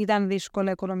ήταν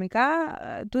δύσκολα οικονομικά,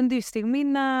 τη στιγμή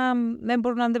δεν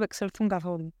μπορούν να αντεπεξέλθουν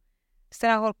καθόλου.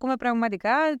 Στεναχωρκούμε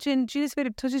πραγματικά και είναι τις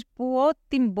περιπτώσεις που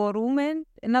ό,τι μπορούμε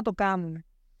να το κάνουμε.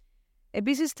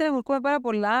 Επίσης, στεναχωρκούμε πάρα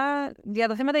πολλά για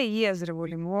τα θέματα υγείας, ρε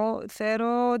πολύ μου.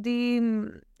 Θεωρώ ότι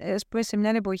σε μια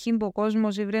εποχή που ο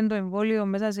κόσμος ήβρε το εμβόλιο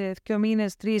μέσα σε 2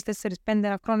 μήνες, 3, 4, 5,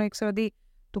 ένα χρόνο, ξέρω ότι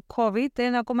του COVID,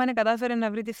 ακόμα δεν κατάφερε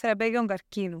να βρει τη θεραπεία για τον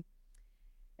καρκίνο.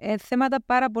 Θέματα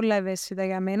πάρα πολλά ευαίσθητα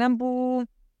για μένα που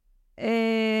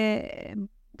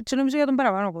και νομίζω για τον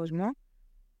παραπάνω κόσμο,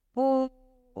 που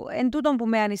εν τούτον που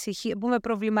με ανησυχεί, που με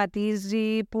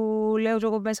προβληματίζει, που λέω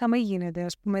εγώ μέσα μου γίνεται,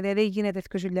 ας πούμε, δεν γίνεται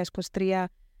 2023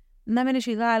 να μην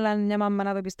έχει γάλα μια μάμα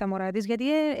να το πει στα μωρά της,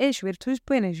 γιατί έχει περιπτώσεις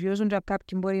που είναι έτσι, όσον και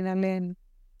κάποιοι μπορεί να λένε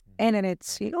είναι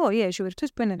έτσι, όχι, έχει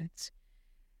περιπτώσεις που είναι έτσι.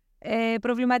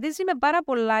 Προβληματίζει με πάρα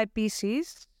πολλά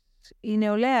επίσης η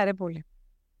νεολαία, ρε πολύ.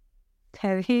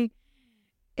 Δηλαδή,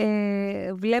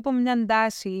 βλέπω μια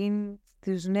τάση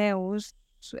στους νέους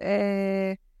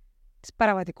της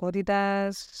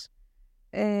παραβατικότητας,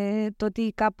 το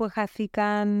ότι κάπου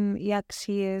χαθήκαν οι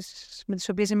αξίες με τις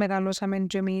οποίες μεγαλώσαμε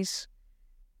και εμείς.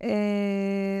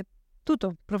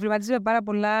 Τούτο, προβληματίζει πάρα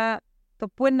πολλά το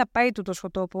πού είναι να πάει τούτος ο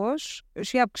τόπος,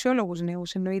 για αξιόλογους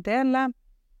νέους εννοείται, αλλά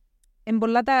είναι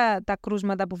πολλά τα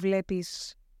κρούσματα που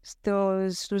βλέπεις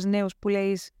στους νέους που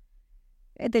λέεις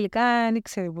τελικά δεν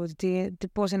ξέρω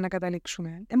πώς είναι να καταλήξουμε.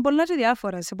 Είναι πολλά και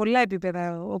διάφορα, σε πολλά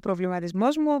επίπεδα ο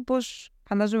προβληματισμός μου, όπως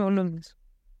φαντάζομαι όλους μας.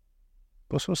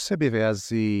 Πόσο σε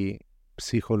επηρεάζει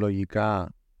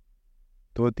ψυχολογικά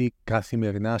το ότι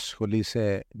καθημερινά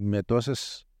ασχολείσαι με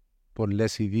τόσες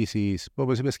πολλές ειδήσεις που,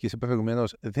 όπως είπες και εσύ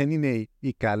προηγουμένως, δεν είναι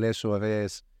οι καλές,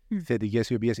 ωραίες, θετικές,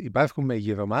 οι οποίες υπάρχουν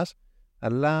γύρω μας,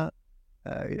 αλλά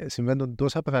συμβαίνουν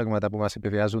τόσα πράγματα που μας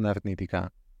επηρεάζουν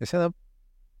αρνητικά. Εσένα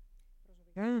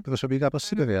Προσωπικά πώς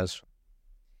σε επηρεάζουν?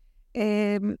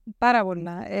 Πάρα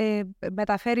πολλά.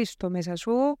 Μεταφέρεις το μέσα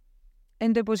σου,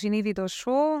 εν το υποσυνείδητο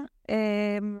σου,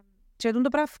 και το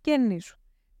πράγμα φκένει σου.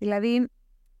 Δηλαδή,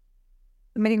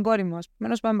 με την κόρη μου, ας πούμε,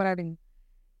 ένας παράδειγμα.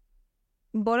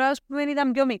 Μπορώ, ας πούμε,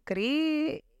 ήταν πιο μικρή,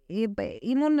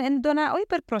 ήμουν έντονα, όχι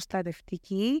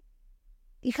υπερπροστατευτική,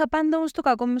 είχα πάντα όμως το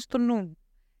κακό μες στο νου.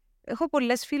 Έχω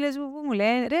πολλές φίλες που μου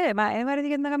λένε, ρε, μα έβαρε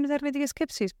να κάνεις αρνητικές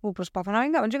σκέψεις, που προσπαθώ να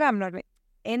μην κάνω, και κάνω αρνητικές.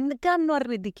 Εν κάνω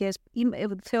αρνητικές,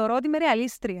 θεωρώ ότι είμαι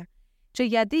ρεαλίστρια. Και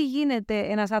γιατί γίνεται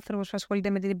ένας άνθρωπος που ασχολείται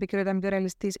με την επικαιρότητα πιο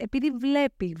ρεαλιστής? Επειδή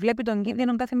βλέπει τον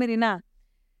κίνδυνο καθημερινά.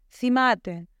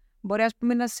 Θυμάται. Μπορεί, ας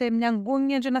πούμε, να σε μια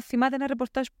γκούνια και να θυμάται ένα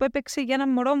ρεπορτάζ που έπαιξε για ένα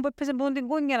μωρό που έπαιζε από την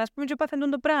γκούνια, ας πούμε, και πάθαινε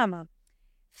το πράγμα.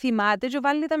 Θυμάται και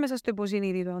βάλει τα μέσα στο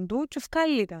υποσυνείδητο του και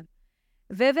βγάλει τα.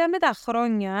 Βέβαια, με τα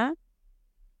χρόνια,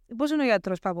 πώς είναι ο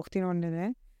γιατρός που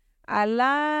αποκτηνώνεται,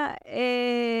 αλλά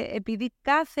επειδή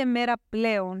κάθε μέρα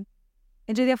πλέον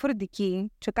είναι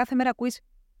διαφορετική και κάθε μέρα ακούεις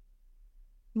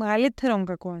μεγαλύτερο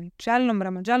κακό, και άλλο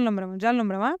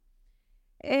πράγμα,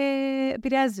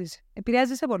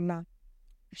 επηρεάζεσαι πολλά.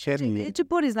 Έτσι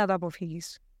μπορείς να το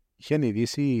αποφύγεις. Είχαν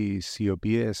ειδήσεις οι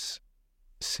οποίες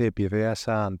σε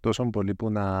επηρέασαν τόσο πολύ που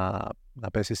να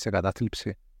πέσεις σε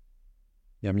κατάθλιψη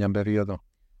για μια περίοδο?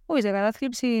 Όχι, σε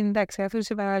κατάθλιψη, εντάξει,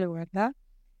 αφήνουσε παράλογο κατά.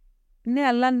 Ναι,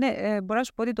 αλλά ναι, μπορώ να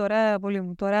σου πω ότι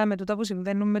τώρα με τούτα που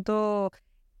συμβαίνουν, με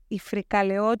οι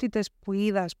φρικαλαιότητες που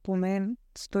είδα, ας πούμε,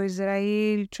 στο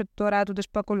Ισραήλ και τώρα τούτες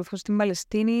που ακολουθώ στην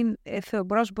Παλαιστίνη,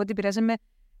 μπορώ να σου πω ότι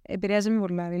επηρεάζει με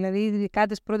πολλά. Δηλαδή, ειδικά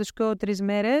τις πρώτες 3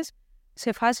 μέρες,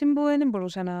 σε φάση που δεν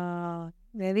μπορούσα να...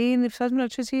 Δηλαδή, φτάσουμε να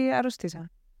ρωτήσω εσύ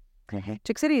αρρωστήσα.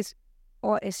 Και ξέρεις,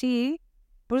 εσύ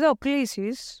μπορείς να το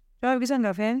κλείσεις, να βγεις έναν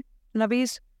καφέ, να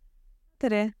πεις,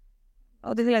 τερέ,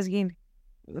 ό,τι θέλεις γίνει.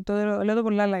 Λέω το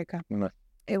πολλά λαϊκά. Ναι.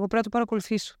 Εγώ πρέπει να το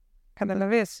παρακολουθήσω.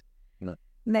 Καταλαβες?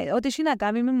 Ναι, ό,τι έχει να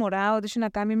κάνει με μωρά, ό,τι έχει να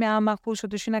κάνει με άμαχους,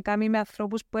 ό,τι έχει να κάνει με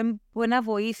ανθρώπους που είναι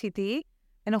αβοήθητοι,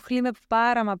 ενοχλεί με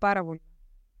πάρα πολύ.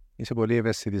 Είσαι πολύ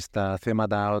ευαίσθητη στα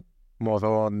θέματα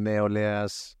μωρών,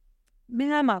 νεολαίας.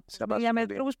 Με άμαχους, για με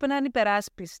ανθρώπους που είναι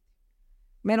ανυπεράσπιστοι.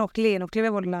 Με ενοχλεί με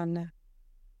πολλά, ναι.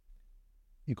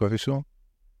 Η κόρη σου,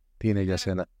 τι είναι για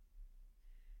σένα?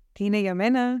 Τι είναι για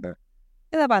μένα? Ναι.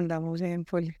 Τα πάντα μου, είναι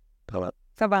πολύ.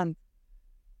 Τα πάντα.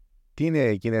 Τι είναι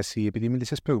εκείνες, επειδή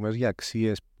μίλησες προηγουμένως για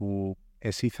αξίες που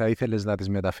εσύ θα ήθελες να τις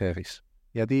μεταφέρεις?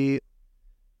 Γιατί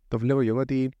το βλέπω εγώ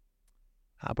ότι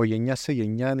από γενιά σε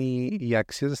γενιά οι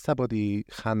αξίες θα πω ότι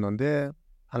χάνονται,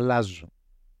 αλλάζουν.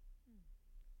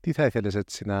 Τι θα ήθελες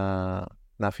έτσι να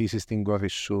αφήσεις την κόρη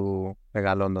σου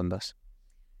μεγαλώνοντας?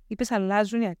 Είπες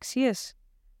αλλάζουν οι αξίες.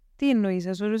 Τι εννοείς,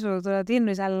 ας ρωτήσω τώρα, τι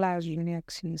εννοείς αλλάζουν οι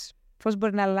αξίες? Πώς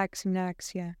μπορεί να αλλάξει μια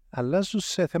αξία? Αλλάζουν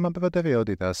σε θέμα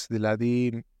προτεραιότητας.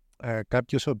 Δηλαδή,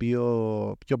 κάποιος ο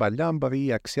οποίος πιο παλιά μπορεί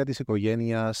η αξία της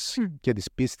οικογένειας και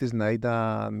της πίστης να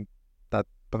ήταν τα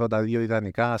πρώτα 2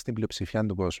 ιδανικά στην πλειοψηφία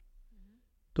του κόσμου.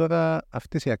 Τώρα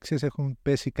αυτές οι αξίες έχουν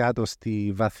πέσει κάτω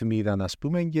στη βαθμίδα, ας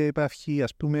πούμε, και υπάρχει,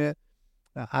 ας πούμε,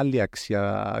 άλλη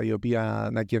αξία η οποία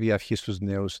να κυριαρχεί στους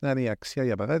νέους. Να είναι η αξία,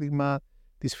 για παράδειγμα,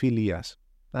 της φιλίας.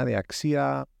 Να είναι η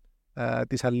αξία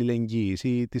της αλληλεγγύης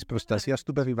ή της προστασίας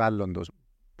του περιβάλλοντος.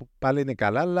 Που πάλι είναι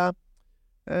καλά, αλλά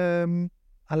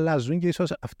αλλάζουν και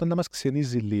ίσως αυτό να μας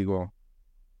ξενίζει λίγο.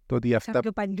 Το ότι αυτά...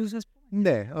 πιο παλιούς, ας πούμε.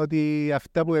 Ναι, ότι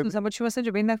αυτά που... Τους είμαστε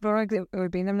και 50 χρονών, 50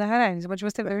 μια χαρά είναι,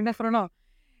 είμαστε 50 χρονών.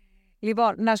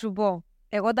 Λοιπόν, να σου πω,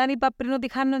 εγώ όταν είπα πριν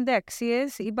ότι χάνονται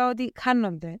αξίες, είπα ότι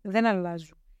χάνονται, δεν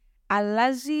αλλάζουν.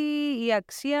 Αλλάζει η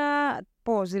αξία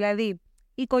πώς, δηλαδή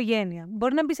η οικογένεια.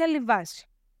 Μπορεί να μπει σε άλλη βάση.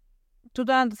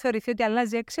 Τούτο αν το θεωρηθεί ότι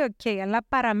αλλάζει η αξία, οκ, αλλά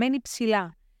παραμένει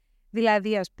ψηλά.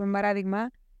 Δηλαδή, ας πούμε, παράδειγμα,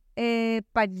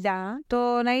 παλιά,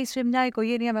 το να είσαι μια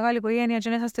οικογένεια, μεγάλη οικογένεια, και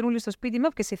να είσαστε όλοι στο σπίτι με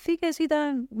όποιες συνθήκες,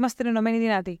 είμαστε ενωμένοι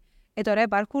δυνατοί. Τώρα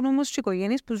υπάρχουν όμως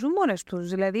οικογένειες που ζουν μόνες τους.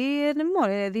 Δηλαδή,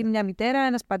 μια μητέρα,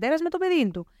 ένας πατέρας με το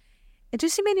παιδί του. Έτσι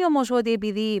σημαίνει όμως ότι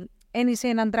επειδή ένισε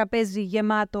έναν τραπέζι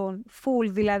γεμάτο, full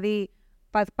δηλαδή,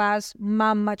 παπάς,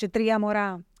 μάμα και 3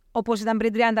 μωρά, όπως ήταν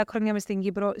πριν 30 χρόνια μες στην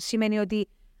Κύπρο, σημαίνει ότι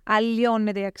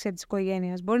αλλοιώνεται η αξία της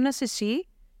οικογένειας. Μπορεί να είσαι εσύ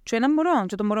και ένα μωρό,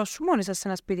 και το μωρό σου μόνοι σας σε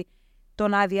ένα σπίτι. Το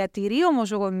να διατηρεί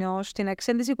όμως ο γονιός την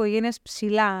αξία της οικογένειας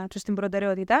ψηλά και στην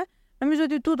προτεραιότητα, νομίζω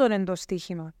ότι τούτο είναι το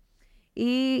στοίχημα.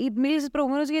 Μίλησες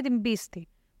προηγουμένως για την πίστη.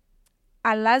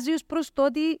 Αλλάζει ως προς το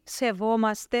ότι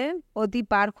σεβόμαστε ότι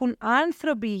υπάρχουν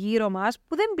άνθρωποι γύρω μας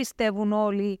που δεν πιστεύουν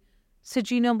όλοι σε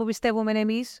εκείνο που πιστεύουμε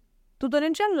εμείς. Τούτο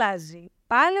δεν και αλλάζει.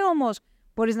 Πάλι όμως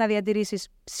μπορείς να διατηρήσεις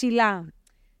ψηλά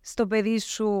στο παιδί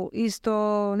σου ή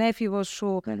στον έφηβο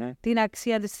σου την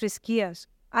αξία της θρησκείας.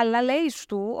 Αλλά λέει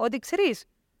του ότι ξέρεις,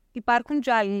 υπάρχουν κι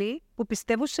άλλοι που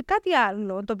πιστεύουν σε κάτι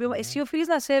άλλο, το οποίο εσύ οφείλεις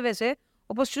να σέβεσαι,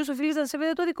 Όπως και οφείλεις να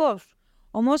σέβεται το δικό σου.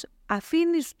 Όμως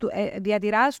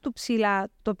διατηράς του ψηλά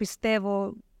το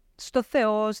πιστεύω στο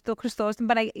Θεό, στο Χριστό, στην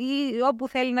Παναγία ή όπου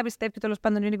θέλει να πιστεύει τέλος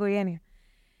πάντων η οικογένεια.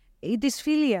 Ή της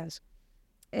φιλίας.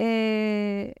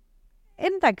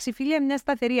 Εντάξει, η φιλία είναι μια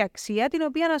σταθερή αξία, την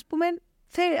οποία ας πούμε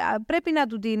πρέπει να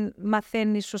του την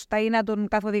μαθαίνεις σωστά ή να τον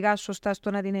καθοδηγάς σωστά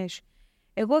στο να την έχει.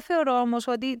 Εγώ θεωρώ όμως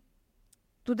ότι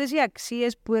τούτες οι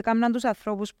αξίες που έκαναν τους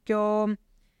ανθρώπους πιο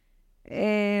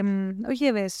όχι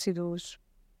ευαίσθητους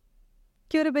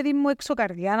και ρε παιδί μου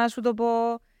εξωκαρδιά να σου το πω,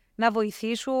 να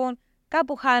βοηθήσουν,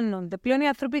 κάπου χάνονται. Πλέον οι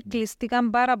άνθρωποι κλειστήκαν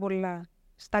πάρα πολλά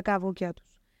στα καβούκια τους.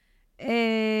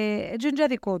 Έτσι είναι και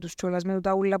δικό τους κιόλας με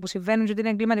τα ούλα που συμβαίνουν και την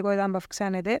εγκληματικότητα που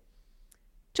αυξάνεται.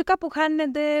 Και κάπου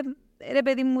χάνεται, ρε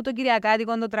παιδί μου, το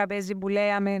κυριακάτικο, το τραπέζι που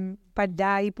λέγαμε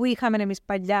παλιά ή που είχαμε εμείς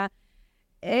παλιά.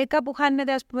 Κάπου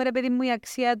χάνεται, ας πούμε, ρε παιδί μου, η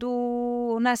αξία του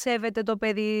να σέβεται το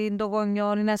παιδί των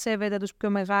γονιών ή να σέβεται τους πιο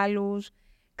μεγάλους.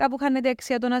 Κάπου χάνεται η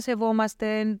αξία του να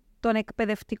σεβόμαστε τον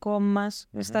εκπαιδευτικό μας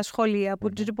στα σχολεία, που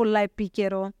είναι πολλά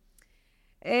επίκαιρο.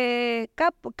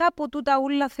 Κάπου τούτα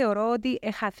ούλα θεωρώ ότι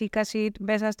εχαθήκασαι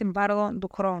μέσα στην πάροδο του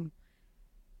χρόνου.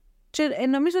 Και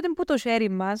νομίζω ότι που το χέρι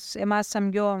μας, εμάς σαν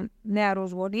πιο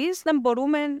νεαρούς γονείς, δεν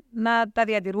μπορούμε να τα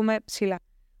διατηρούμε ψηλά.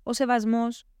 Ο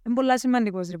σεβασμός είναι πολύ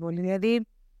σημαντικός, ρε Πόλυ. Δηλαδή,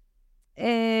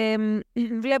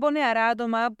 βλέπω νεαρά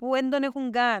άτομα που δεν τον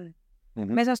έχουν καν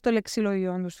μέσα στο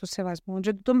λεξιλογιό τους, στο σεβασμό.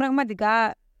 Και τον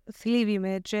πραγματικά θλίβει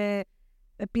με και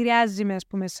επηρεάζει με, ας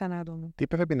πούμε, σαν άτομο. Τι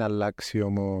πρέπει να αλλάξει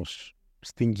όμως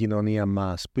στην κοινωνία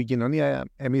μας, που η κοινωνία,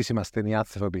 εμείς είμαστε οι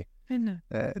άνθρωποι.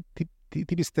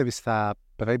 Τι πιστεύεις θα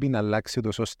πρέπει να αλλάξει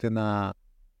ούτως ώστε να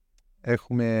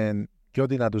έχουμε πιο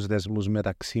δυνατούς δεσμούς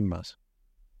μεταξύ μας?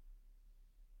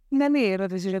 Είναι μια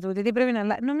ερώτηση για το τι πρέπει να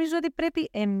αλλάξει. Νομίζω ότι πρέπει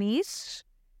εμείς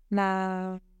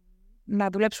να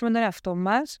δουλέψουμε τον εαυτό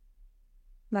μας,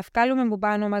 να βγάλουμε από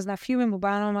πάνω μας, να φύγουμε από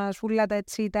πάνω μας όλα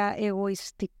τα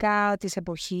εγωιστικά της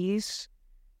εποχής,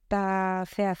 τα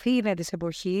θεαθήνια της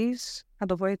εποχής, να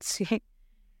το πω έτσι,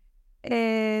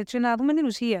 και να δούμε την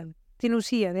ουσία. Την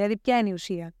ουσία, δηλαδή ποια είναι η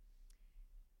ουσία.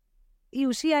 Η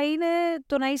ουσία είναι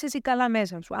το να είσαι εσύ καλά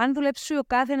μέσα σου. Αν δουλέψει ο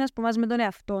κάθε ένας από εμάς με τον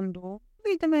εαυτό του,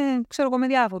 είτε με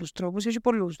διάφορους τρόπους, έχει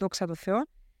πολλούς, δόξα τω Θεώ,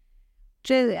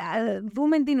 και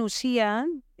δούμε την ουσία,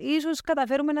 ίσως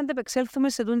καταφέρουμε να αντεπεξέλθουμε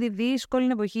σε τη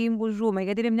δύσκολη εποχή που ζούμε.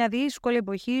 Γιατί είναι μια δύσκολη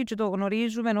εποχή και το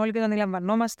γνωρίζουμε όλοι και το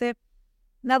αντιλαμβανόμαστε.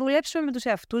 Να δουλέψουμε με τους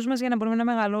εαυτούς μας για να μπορούμε να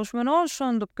μεγαλώσουμε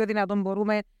όσο το πιο δυνατόν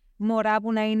μπορούμε, μωρά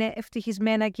που να είναι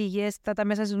ευτυχισμένα και υγιέστατα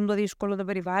μέσα σε το δύσκολο το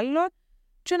περιβάλλον,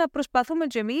 και να προσπαθούμε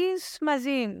και εμείς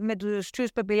μαζί με τους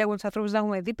που επιλέγουν τους ανθρώπους να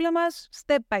έχουμε δίπλα μας,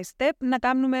 step by step, να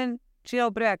κάνουμε τι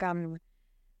πρέπει να κάνουμε.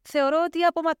 Θεωρώ ότι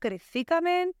απομακρυνθήκαμε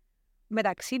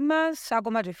μεταξύ μας,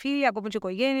 ακόμα και φίλοι, ακόμα και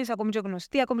οικογένειες, ακόμα και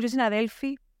γνωστοί, ακόμα και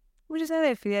συναδέλφοι.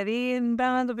 Δηλαδή είναι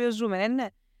πράγμα το οποίο ζούμε, ναι.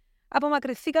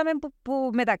 Απομακρυνθήκαμε που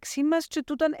μεταξύ μας και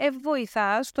τούτον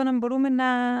βοηθά στο να μπορούμε να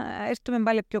έρθουμε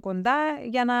πάλι πιο κοντά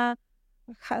για να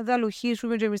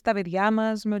δαλουχίσουμε και εμείς τα παιδιά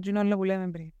μας με τον όλο που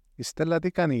λέμε πριν. Η Στέλλα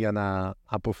τι κάνει για να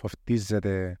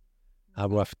αποφορτίζεται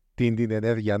από αυτήν την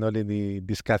ενέργεια όλη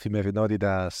της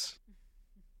καθημερινότητας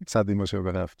σαν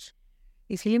δημοσιογράφος?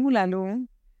 Οι φίλοι μου λαλούν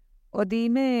ότι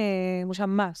είμαι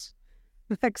μουσαμάς.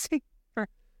 Εντάξει.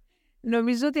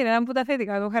 Νομίζω ότι είναι ένα από τα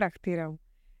θετικά του χαρακτήρα μου.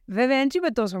 Βέβαια, δεν είμαι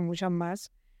τόσο μουσαμάς.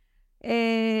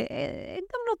 Δεν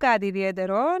κάνω κάτι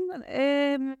ιδιαίτερο.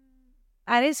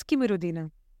 Αρέσκει με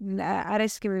ρουτίνα.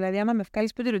 Αρέσκει με, δηλαδή, άμα με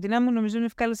ευκάλεις από τη ρουτίνα μου, νομίζω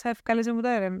ότι ευκάλεσε μου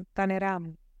τα νερά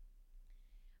μου.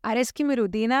 Αρέσκει με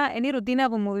ρουτίνα. Είναι η ρουτίνα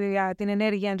που μου δίνει την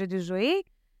ενέργεια και τη ζωή.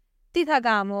 Τι θα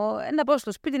κάνω? Να πάω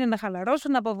στο σπίτι, να χαλαρώσω,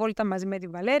 να πάω βόλτα μαζί με τη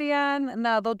Βαλέρια,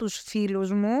 να δω τους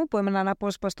φίλους μου που έμεναν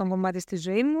απόσπαστο κομμάτι στη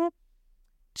ζωή μου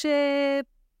και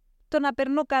το να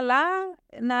περνώ καλά,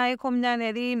 να έχω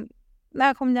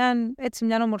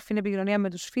μια όμορφη επικοινωνία με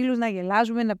τους φίλους, να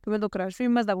γελάζουμε, να πούμε το κρασί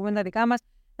μας, να πούμε τα δικά μας,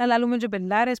 να λαλούμε και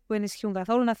πελάρες που ενισχύουν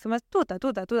καθόλου, να θυμάστε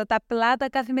τούτα, τα πλάτα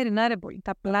καθημερινά, ρε Πόλυ,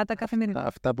 τα πλάτα καθημερινά.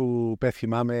 Αυτά που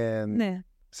θυμάμαι, ναι,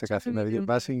 σε καθημερινή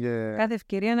βάση. Και... κάθε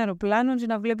ευκαιρία να αεροπλάνων και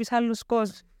να βλέπεις άλλους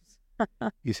κόσμους.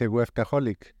 Είσαι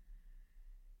workaholic?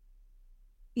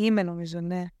 Είμαι, νομίζω,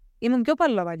 ναι. Ήμουν πιο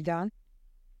παλιά.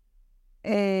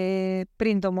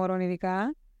 Πριν το μωρό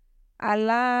ειδικά,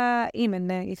 αλλά είμαι,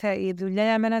 ναι, η δουλειά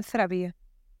για μένα είναι θεραπεία.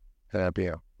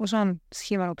 Θεραπεία. Όσον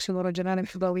σχήμα οξύμορο και να είναι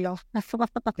πιο δουλειά.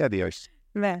 Γιατί όχι?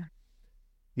 Ναι.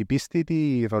 Η πίστη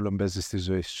τι ρόλο παίζει στη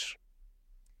ζωή σου?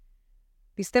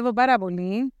 Πιστεύω πάρα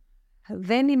πολύ.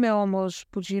 Δεν είμαι όμως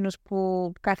πουτζίνος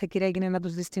που κάθε Κυριακή να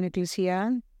τους δει στην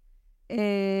εκκλησία.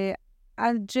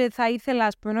 Αν και θα ήθελα,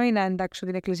 ας πούμε, να εντάξω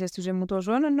την εκκλησία στη ζωή μου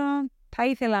τόσο, ενώ θα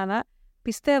ήθελα να.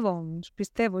 Πιστεύω όμως, και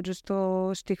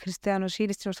στη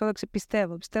χριστιανοσύνη, στην Ορθόδοξη,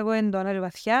 πιστεύω έντονα και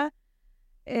βαθιά.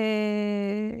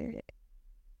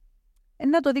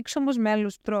 Να το δείξω όμως με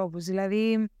άλλους τρόπους,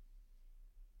 δηλαδή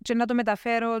και να το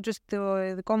μεταφέρω και στο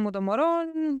δικό μου το μωρό,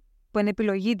 που είναι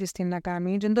επιλογή της τι να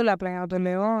κάνει, και δεν το λέω απλά για να το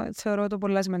λέω, θεωρώ το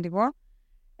πολύ σημαντικό.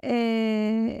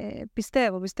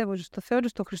 Πιστεύω και στο Θεό, και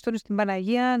στο Χριστό, και στην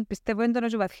Παναγία, πιστεύω έντονα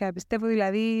και βαθιά. Πιστεύω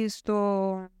δηλαδή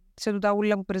σε τούτα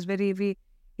ούλα που πρεσβεύει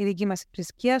η δική μας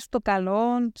θρησκεία, στο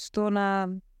καλό, στο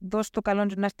να δώσει το καλό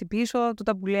και να έρθει πίσω,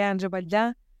 τούτα που λέγανε και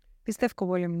παλιά. Πιστεύω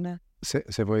πολύ, ναι.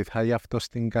 Σε βοηθάει αυτό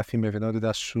στην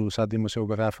καθημερινότητα σου σαν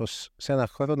δημοσιογράφος σε έναν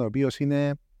χώρο ο οποίος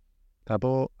είναι, θα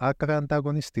πω, άκρα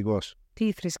ανταγωνιστικός? Τι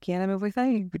η θρησκεία να με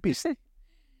βοηθάει? Η πίστη.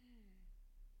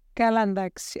 Καλά,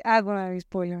 εντάξει. Άκου να δεις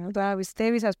πολύ. Το να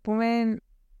πιστεύεις, ας πούμε,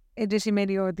 έτσι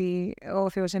σημαίνει ότι ο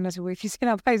Θεός να σε βοηθήσει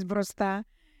να πάεις μπροστά.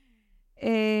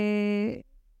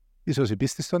 Ίσως η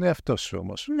πίστη στον εαυτό σου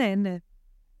όμως.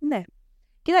 Ναι.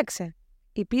 Κοίταξε.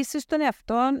 Η πίστη στον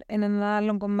εαυτό είναι ένα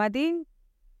άλλο κομμάτι.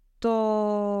 Το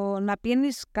να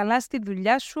πηγαίνεις καλά στη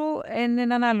δουλειά σου είναι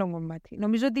ένα άλλο κομμάτι.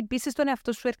 Νομίζω ότι η πίστη στον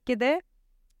εαυτό σου έρχεται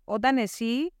όταν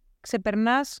εσύ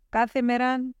ξεπερνάς κάθε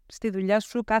μέρα στη δουλειά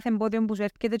σου, κάθε εμπόδιο που σου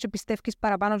έρχεται και πιστεύεις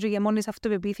παραπάνω και γεμώνεις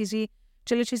αυτοπεποίθηση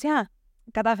και λες εσύ,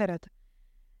 κατάφερα το.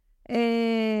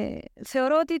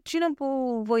 Θεωρώ ότι εκείνο που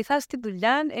βοηθά στη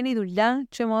δουλειά είναι η δουλειά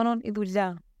και μόνο η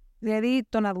δουλειά. Δηλαδή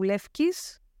το να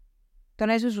δουλεύεις, το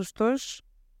να είσαι σωστός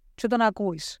και το να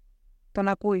ακούεις.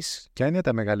 Ποια είναι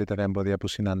τα μεγαλύτερα εμπόδια που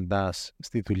συναντάς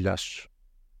στη δουλειά σου?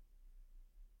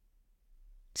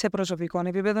 Σε προσωπικό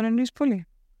επίπεδο εννοείς πολύ?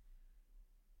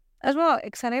 Ας πω,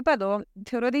 ξαναείπα το,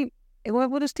 θεωρώ ότι εγώ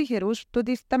από τους τυχερούς, το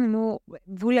ότι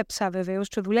δούλεψα βεβαίως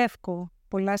και δουλεύω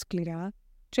πολλά σκληρά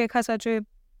και έχασα και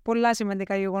πολλά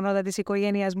σημαντικά γεγονότα της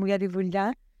οικογένειας μου για τη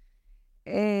δουλειά,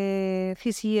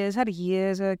 θυσίες,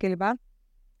 αργίες κλπ.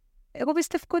 Εγώ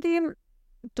πιστεύω ότι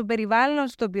το περιβάλλον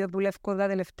στο οποίο δουλεύω τα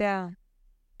τελευταία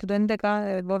και το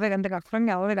 12-11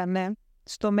 χρόνια, ναι,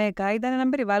 στο Omega ήταν ένα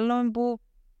περιβάλλον που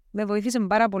με βοήθησε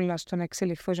πάρα πολλά στο να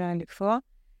εξελιχθώ και να αναλυθώ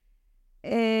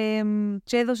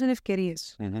και έδωσε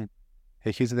ευκαιρίες.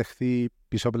 Έχεις δεχθεί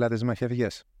πισόπλατες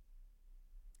μαχαιριές?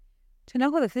 Και να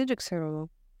έχω δεχθεί και ξέρω εγώ.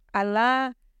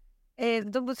 Αλλά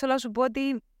το που θέλω να σου πω ότι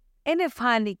δεν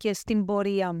εφάνηκε στην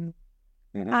πορεία μου.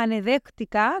 Αν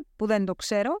δέχτηκα, που δεν το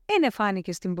ξέρω, δεν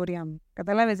εφάνηκε στην πορεία μου.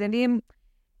 Καταλάβες, δηλαδή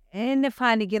δεν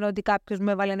εφάνηκε ότι κάποιος μου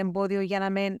έβαλε ένα εμπόδιο για να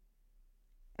με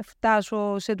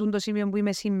φτάσω σε το σημείο που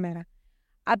είμαι σήμερα.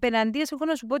 Απέναντίας, έχω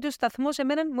να σου πω ότι ο σταθμός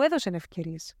εμένα μου έδωσε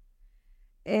ευκαιρίες.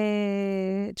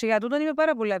 Και για τούτον είμαι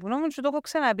πάρα πολύ ευγνώμων και το έχω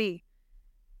ξαναπεί.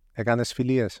 Έκανες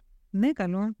φιλίες? Ναι,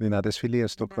 καλό. Δυνατές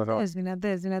φιλίες στο χώρο?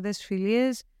 Δυνατές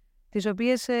φιλίες, τις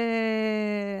οποίες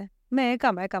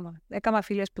έκανα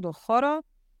φιλίες που το χώρο,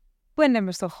 που είναι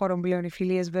μες στο χώρο πλέον οι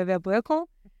φιλίες βέβαια που έχω,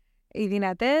 οι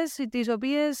δυνατές, τις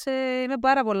οποίες είμαι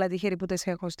πάρα πολλά τυχερή που τις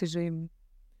έχω στη ζωή μου.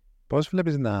 Πώς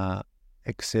βλέπεις να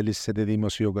εξέλισσεται η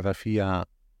δημοσιογραφία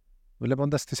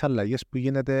βλέποντας τις αλλαγές που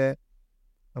γίνεται,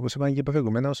 όπως είπαμε και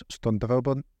προηγουμένως, στον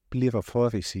τρόπο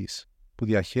πληροφόρησης που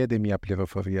διαχέεται μια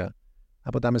πληροφορία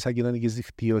από τα μέσα κοινωνικής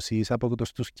δικτύωσης, από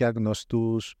γνωστούς και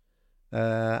αγνωστούς,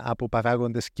 από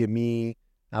παράγοντες και μη,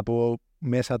 από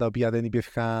μέσα τα οποία δεν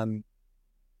υπήρχαν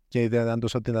και δεν ήταν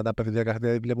τόσο δυνατά περιδιακά.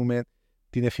 Δηλαδή βλέπουμε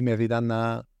την εφημερίδα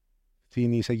να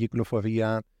φύνει σε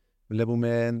κυκλοφορία,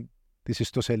 βλέπουμε τις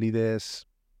ιστοσελίδες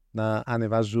να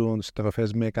ανεβάζουν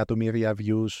στροφές με εκατομμύρια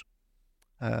views.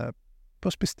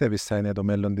 Πώς πιστεύεις θα είναι το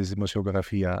μέλλον της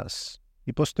δημοσιογραφίας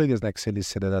ή πώς το είδες να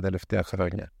εξελίσσεται τα τελευταία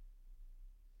χρόνια?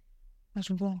 Να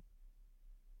σου πω.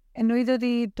 Εννοείται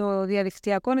ότι το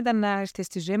διαδικτυακό ήταν να έρθει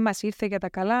στη ζωή μας, ήρθε για τα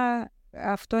καλά,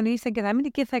 αυτόν ήρθε και θα μείνει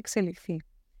και θα εξελιχθεί.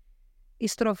 Η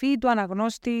στροφή του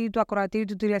αναγνώστη, του ακροατή,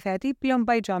 του τηλεθεατή πλέον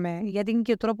πάει τζαμέ, γιατί είναι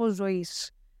και ο τρόπος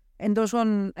ζωής. Εντός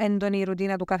έντονη η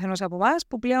ρουτίνα του καθενός από εμάς,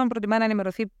 που πλέον προτιμά να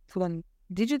ενημερωθεί από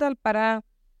digital παρά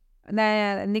να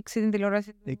ανοίξει την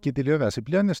τηλεόραση. Και η τηλεόραση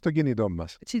πλέον είναι στο κινητό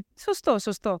μας.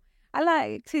 Σωστό. Αλλά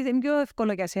ξέρεις, είναι πιο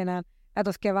εύκολο για σένα να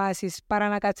το θκευάσεις παρά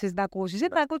να κάτσεις να ακούσεις.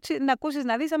 Να ακούσεις,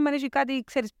 να δεις αν έχει κάτι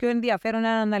ξέρεις, πιο ενδιαφέρον,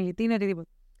 έναν αναλυτή ή οτιδήποτε.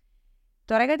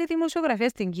 Τώρα για τη δημοσιογραφία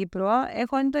στην Κύπρο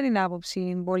έχω έντονη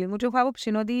άποψη πολύ μου και έχω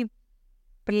άποψη ότι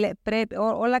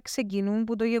όλα ξεκινούν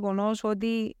από το γεγονός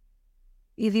ότι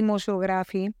οι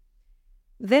δημοσιογράφοι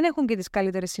δεν έχουν και τις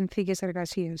καλύτερες συνθήκες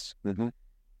εργασίας.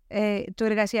 Το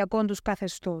εργασιακό τους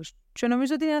καθεστώς. Και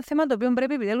νομίζω ότι είναι ένα θέμα το οποίο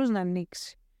πρέπει επιτέλους να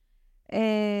ανοίξει.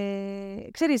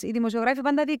 Ξέρεις, οι δημοσιογράφοι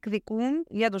πάντα διεκδικούν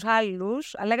για τους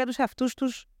άλλους, αλλά για τους εαυτούς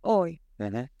τους όχι.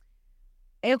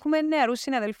 Έχουμε νεαρούς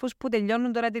συναδέλφους που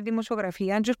τελειώνουν τώρα τη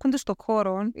δημοσιογραφία, αν και έρχονται στον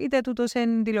χώρο, είτε τούτος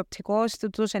είναι τηλεοπτικός, είτε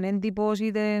τούτος είναι έντυπος,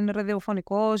 είτε είναι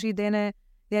ραδιοφωνικός, είτε είναι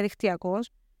διαδικτυακός,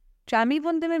 και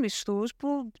αμείβονται με μισθούς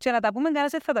που, και να τα πούμε,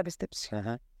 κανένας δεν θα τα πιστέψει.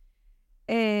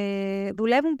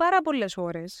 Δουλεύουν πάρα πολλές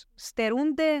ώρες,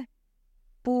 στερούνται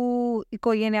που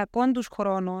οικογενειακών τους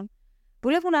χρόνων,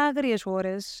 δουλεύουν άγριες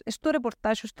ώρες, στο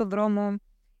ρεπορτάζ, στον δρόμο,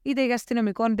 είτε για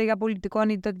αστυνομικών, είτε για πολιτικών,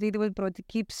 είτε οτιδήποτε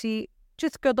προκύψει,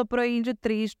 και το πρωί, και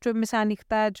 3, και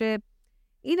μεσάνυχτα, και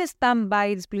είναι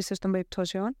stand-by τις πλήστες των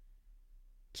περιπτώσεων.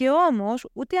 Και όμως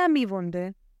ούτε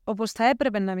αμείβονται όπως θα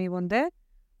έπρεπε να αμείβονται,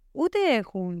 ούτε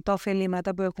έχουν τα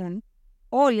ωφελήματα που έχουν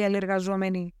όλοι οι άλλοι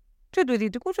εργαζόμενοι, και του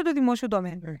ιδιωτικού και του δημόσιου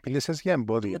τομέα. Μίλησες για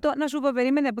εμπόδια. Να σου πω,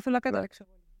 περίμενε που θέλω να καταλήξω.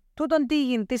 Τούτον τι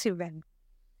γίνει, τι συμβαίνει.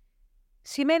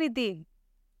 Σημαίνει τι.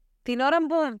 Την ώρα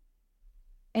που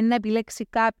να επιλέξει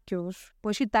κάποιος που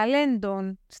έχει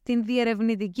ταλέντο στην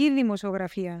διερευνητική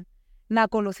δημοσιογραφία να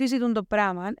ακολουθήσει το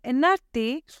πράγμα, να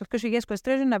έρθει στο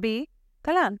 2023 να πει,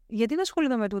 καλά, γιατί να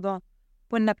ασχοληθώ με τούτο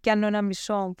που να πιάνω ένα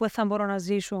μισό, που θα μπορώ να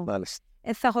ζήσω,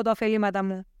 θα έχω τα ωφελήματα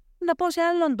μου, να πάω σε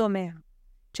άλλον τομέα.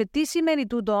 Και τι σημαίνει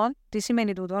τούτο,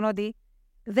 ότι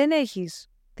δεν έχεις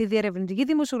τη διερευνητική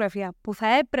δημοσιογραφία που θα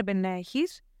έπρεπε να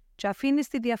έχεις και αφήνεις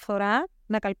τη διαφορά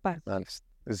να καλπάσει.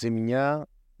 Ζημιά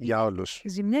για όλους.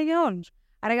 Ζημιά για όλους.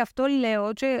 Άρα γι' αυτό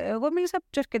λέω, και εγώ μίλησα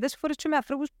αρκετές φορές και με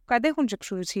ανθρώπους που κατέχουν και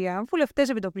εξουσία, βουλευτές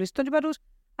επιτοπλίστων, και είπα τους,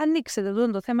 ανοίξετε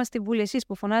το θέμα στη Βουλή, εσείς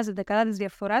που φωνάζετε κατά της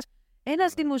διαφοράς.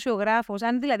 Ένας δημοσιογράφος,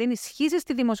 αν δηλαδή ενισχύσεις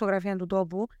τη δημοσιογραφία του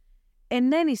τόπου,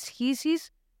 να ενισχύσεις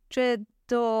και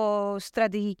το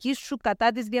στρατηγική σου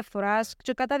κατά της διαφοράς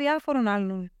και κατά διάφορων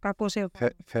άλλων κακώς έχουν.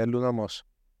 Θέλουν όμως.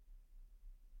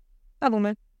 Θα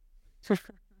δούμε.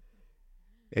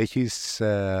 Έχεις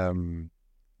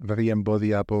βρει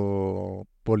εμπόδια από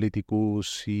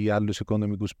πολιτικούς ή άλλους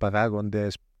οικονομικούς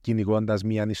παράγοντες κυνηγώντας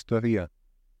μια ιστορία?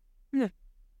 Ναι.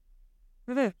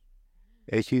 Βέβαια.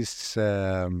 Έχεις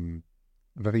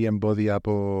βρει εμπόδια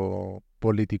από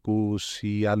πολιτικούς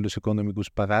ή άλλους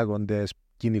οικονομικούς παράγοντες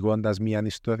κυνηγώντας μια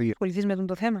ιστορία? Ασχοληθείς με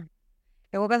το θέμα.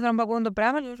 Εγώ κάθε φορά που ακούω το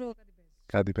πράγμα, λέω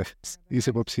κάτι πες. Είσαι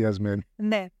υποψιασμένη.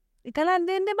 Ναι. Καλά,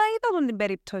 δεν πάει την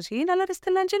περίπτωση, αλλά ρε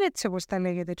Στελλα, είναι έτσι όπως τα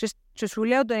λέγεται. Και σου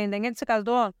λέω το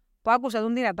 99% που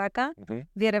άκουσα την ατάκα,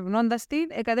 διερευνώντας την,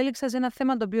 κατέληξα σε ένα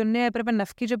θέμα το οποίο ναι, έπρεπε να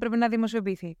βγει και έπρεπε να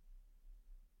δημοσιοποιηθεί.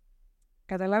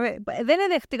 Καταλάβε. Δεν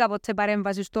δέχτηκα ποτέ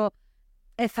παρέμβαση στο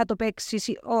θα το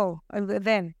παίξεις.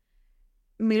 Δεν.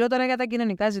 Μιλώ τώρα για τα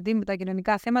κοινωνικά ζητήματα, τα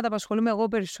κοινωνικά θέματα που ασχολούμαι εγώ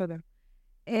περισσότερο.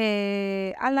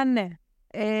 Αλλά ναι,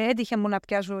 έτυχε μου να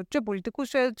πιάσω και πολιτικούς,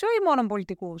 και όχι μόνο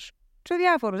πολιτικούς, και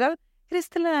διάφορους. Ρε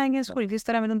Στελλα, αν ασχοληθείς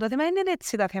τώρα με το θέμα, είναι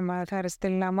έτσι τα θέματα, ρε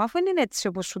Στελλα μου, αφού είναι έτσι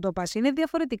όπως σου το πας, είναι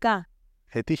διαφορετικά.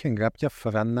 Έτυχε κάποια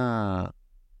φορά να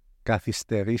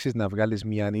καθυστερήσεις να βγάλεις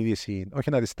μια είδηση, όχι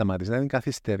να τη σταματήσεις, να την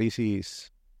καθυστερήσεις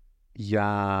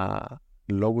για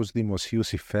λόγους δημοσίου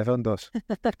συμφέροντος?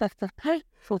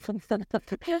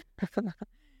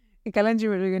 Καλά είναι και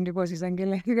με λόγια εντυπώσεις,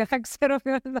 Αγγέλε. Δεν ξέρω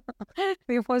ποιο είναι το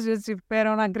δημόσιο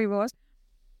συμφέρον ακριβώς.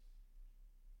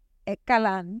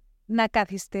 Καλά, να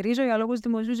καθυστερήσω για λόγους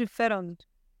δημοσίου συμφέροντος.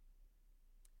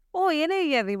 Όχι, είναι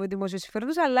για δημοσίου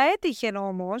συμφέροντος, αλλά έτυχε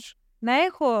όμως να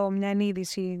έχω μια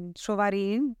είδηση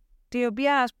σοβαρή, την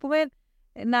οποία, ας πούμε,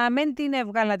 να μην την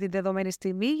έβγαλα την δεδομένη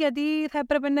στιγμή, γιατί θα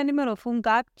έπρεπε να ενημερωθούν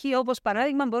κάποιοι, όπως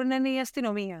παράδειγμα μπορεί να είναι η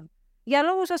αστυνομία. Για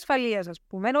λόγους ασφαλείας, ας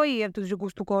πούμε, όχι από τους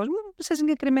δικούς του κόσμου, σε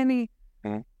συγκεκριμένη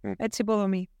έτσι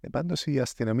υποδομή. Πάντως η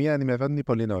αστυνομία ενημερώνει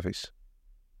πολύ νωρίς.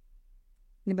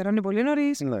 Ενημερώνει πολύ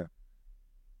νωρίς. Ναι.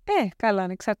 Καλά,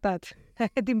 εξαρτάται.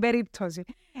 Την περίπτωση.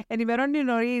 Ενημερώνει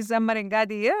νωρίς, άμα είναι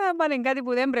κάτι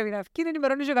που δεν πρέπει να βγει,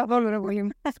 ενημερώνει και καθόλου, ρε πολύ.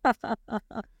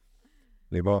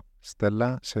 Λοιπόν,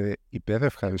 Στέλλα, σε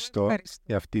υπερευχαριστώ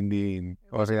για αυτήν την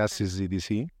ωραία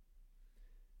συζήτηση.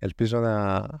 Ελπίζω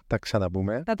να τα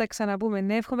ξαναπούμε. Να τα ξαναπούμε,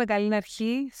 ναι. Εύχομαι καλή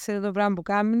αρχή σε το πράγμα που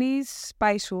κάνεις.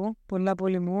 Πάει σου, πολλά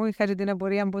πολύ μου. Είχα και την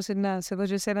απορία πώς να σε δω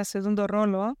και εσένα σε δουν το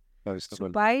ρόλο. Ευχαριστώ σου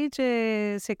πολύ. Πάει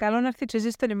και σε καλό να έρθει και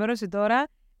εσύ στην ενημέρωση τώρα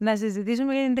να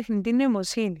συζητήσουμε για την τεχνητή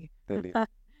νοημοσύνη. Τέλεια.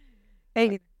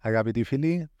 Έγινε. Αγαπητοί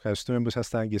φίλοι, ευχαριστούμε που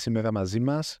ήσασταν και σήμερα μαζί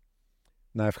μας.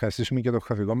 Να ευχαριστήσουμε και τον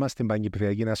χορηγό μας, την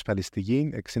Παγκυπριακή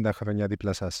Ασφαλιστική, 60 χρόνια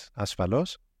δίπλα σας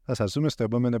ασφαλώς. Θα σας δούμε στο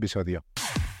επόμενο επεισόδιο.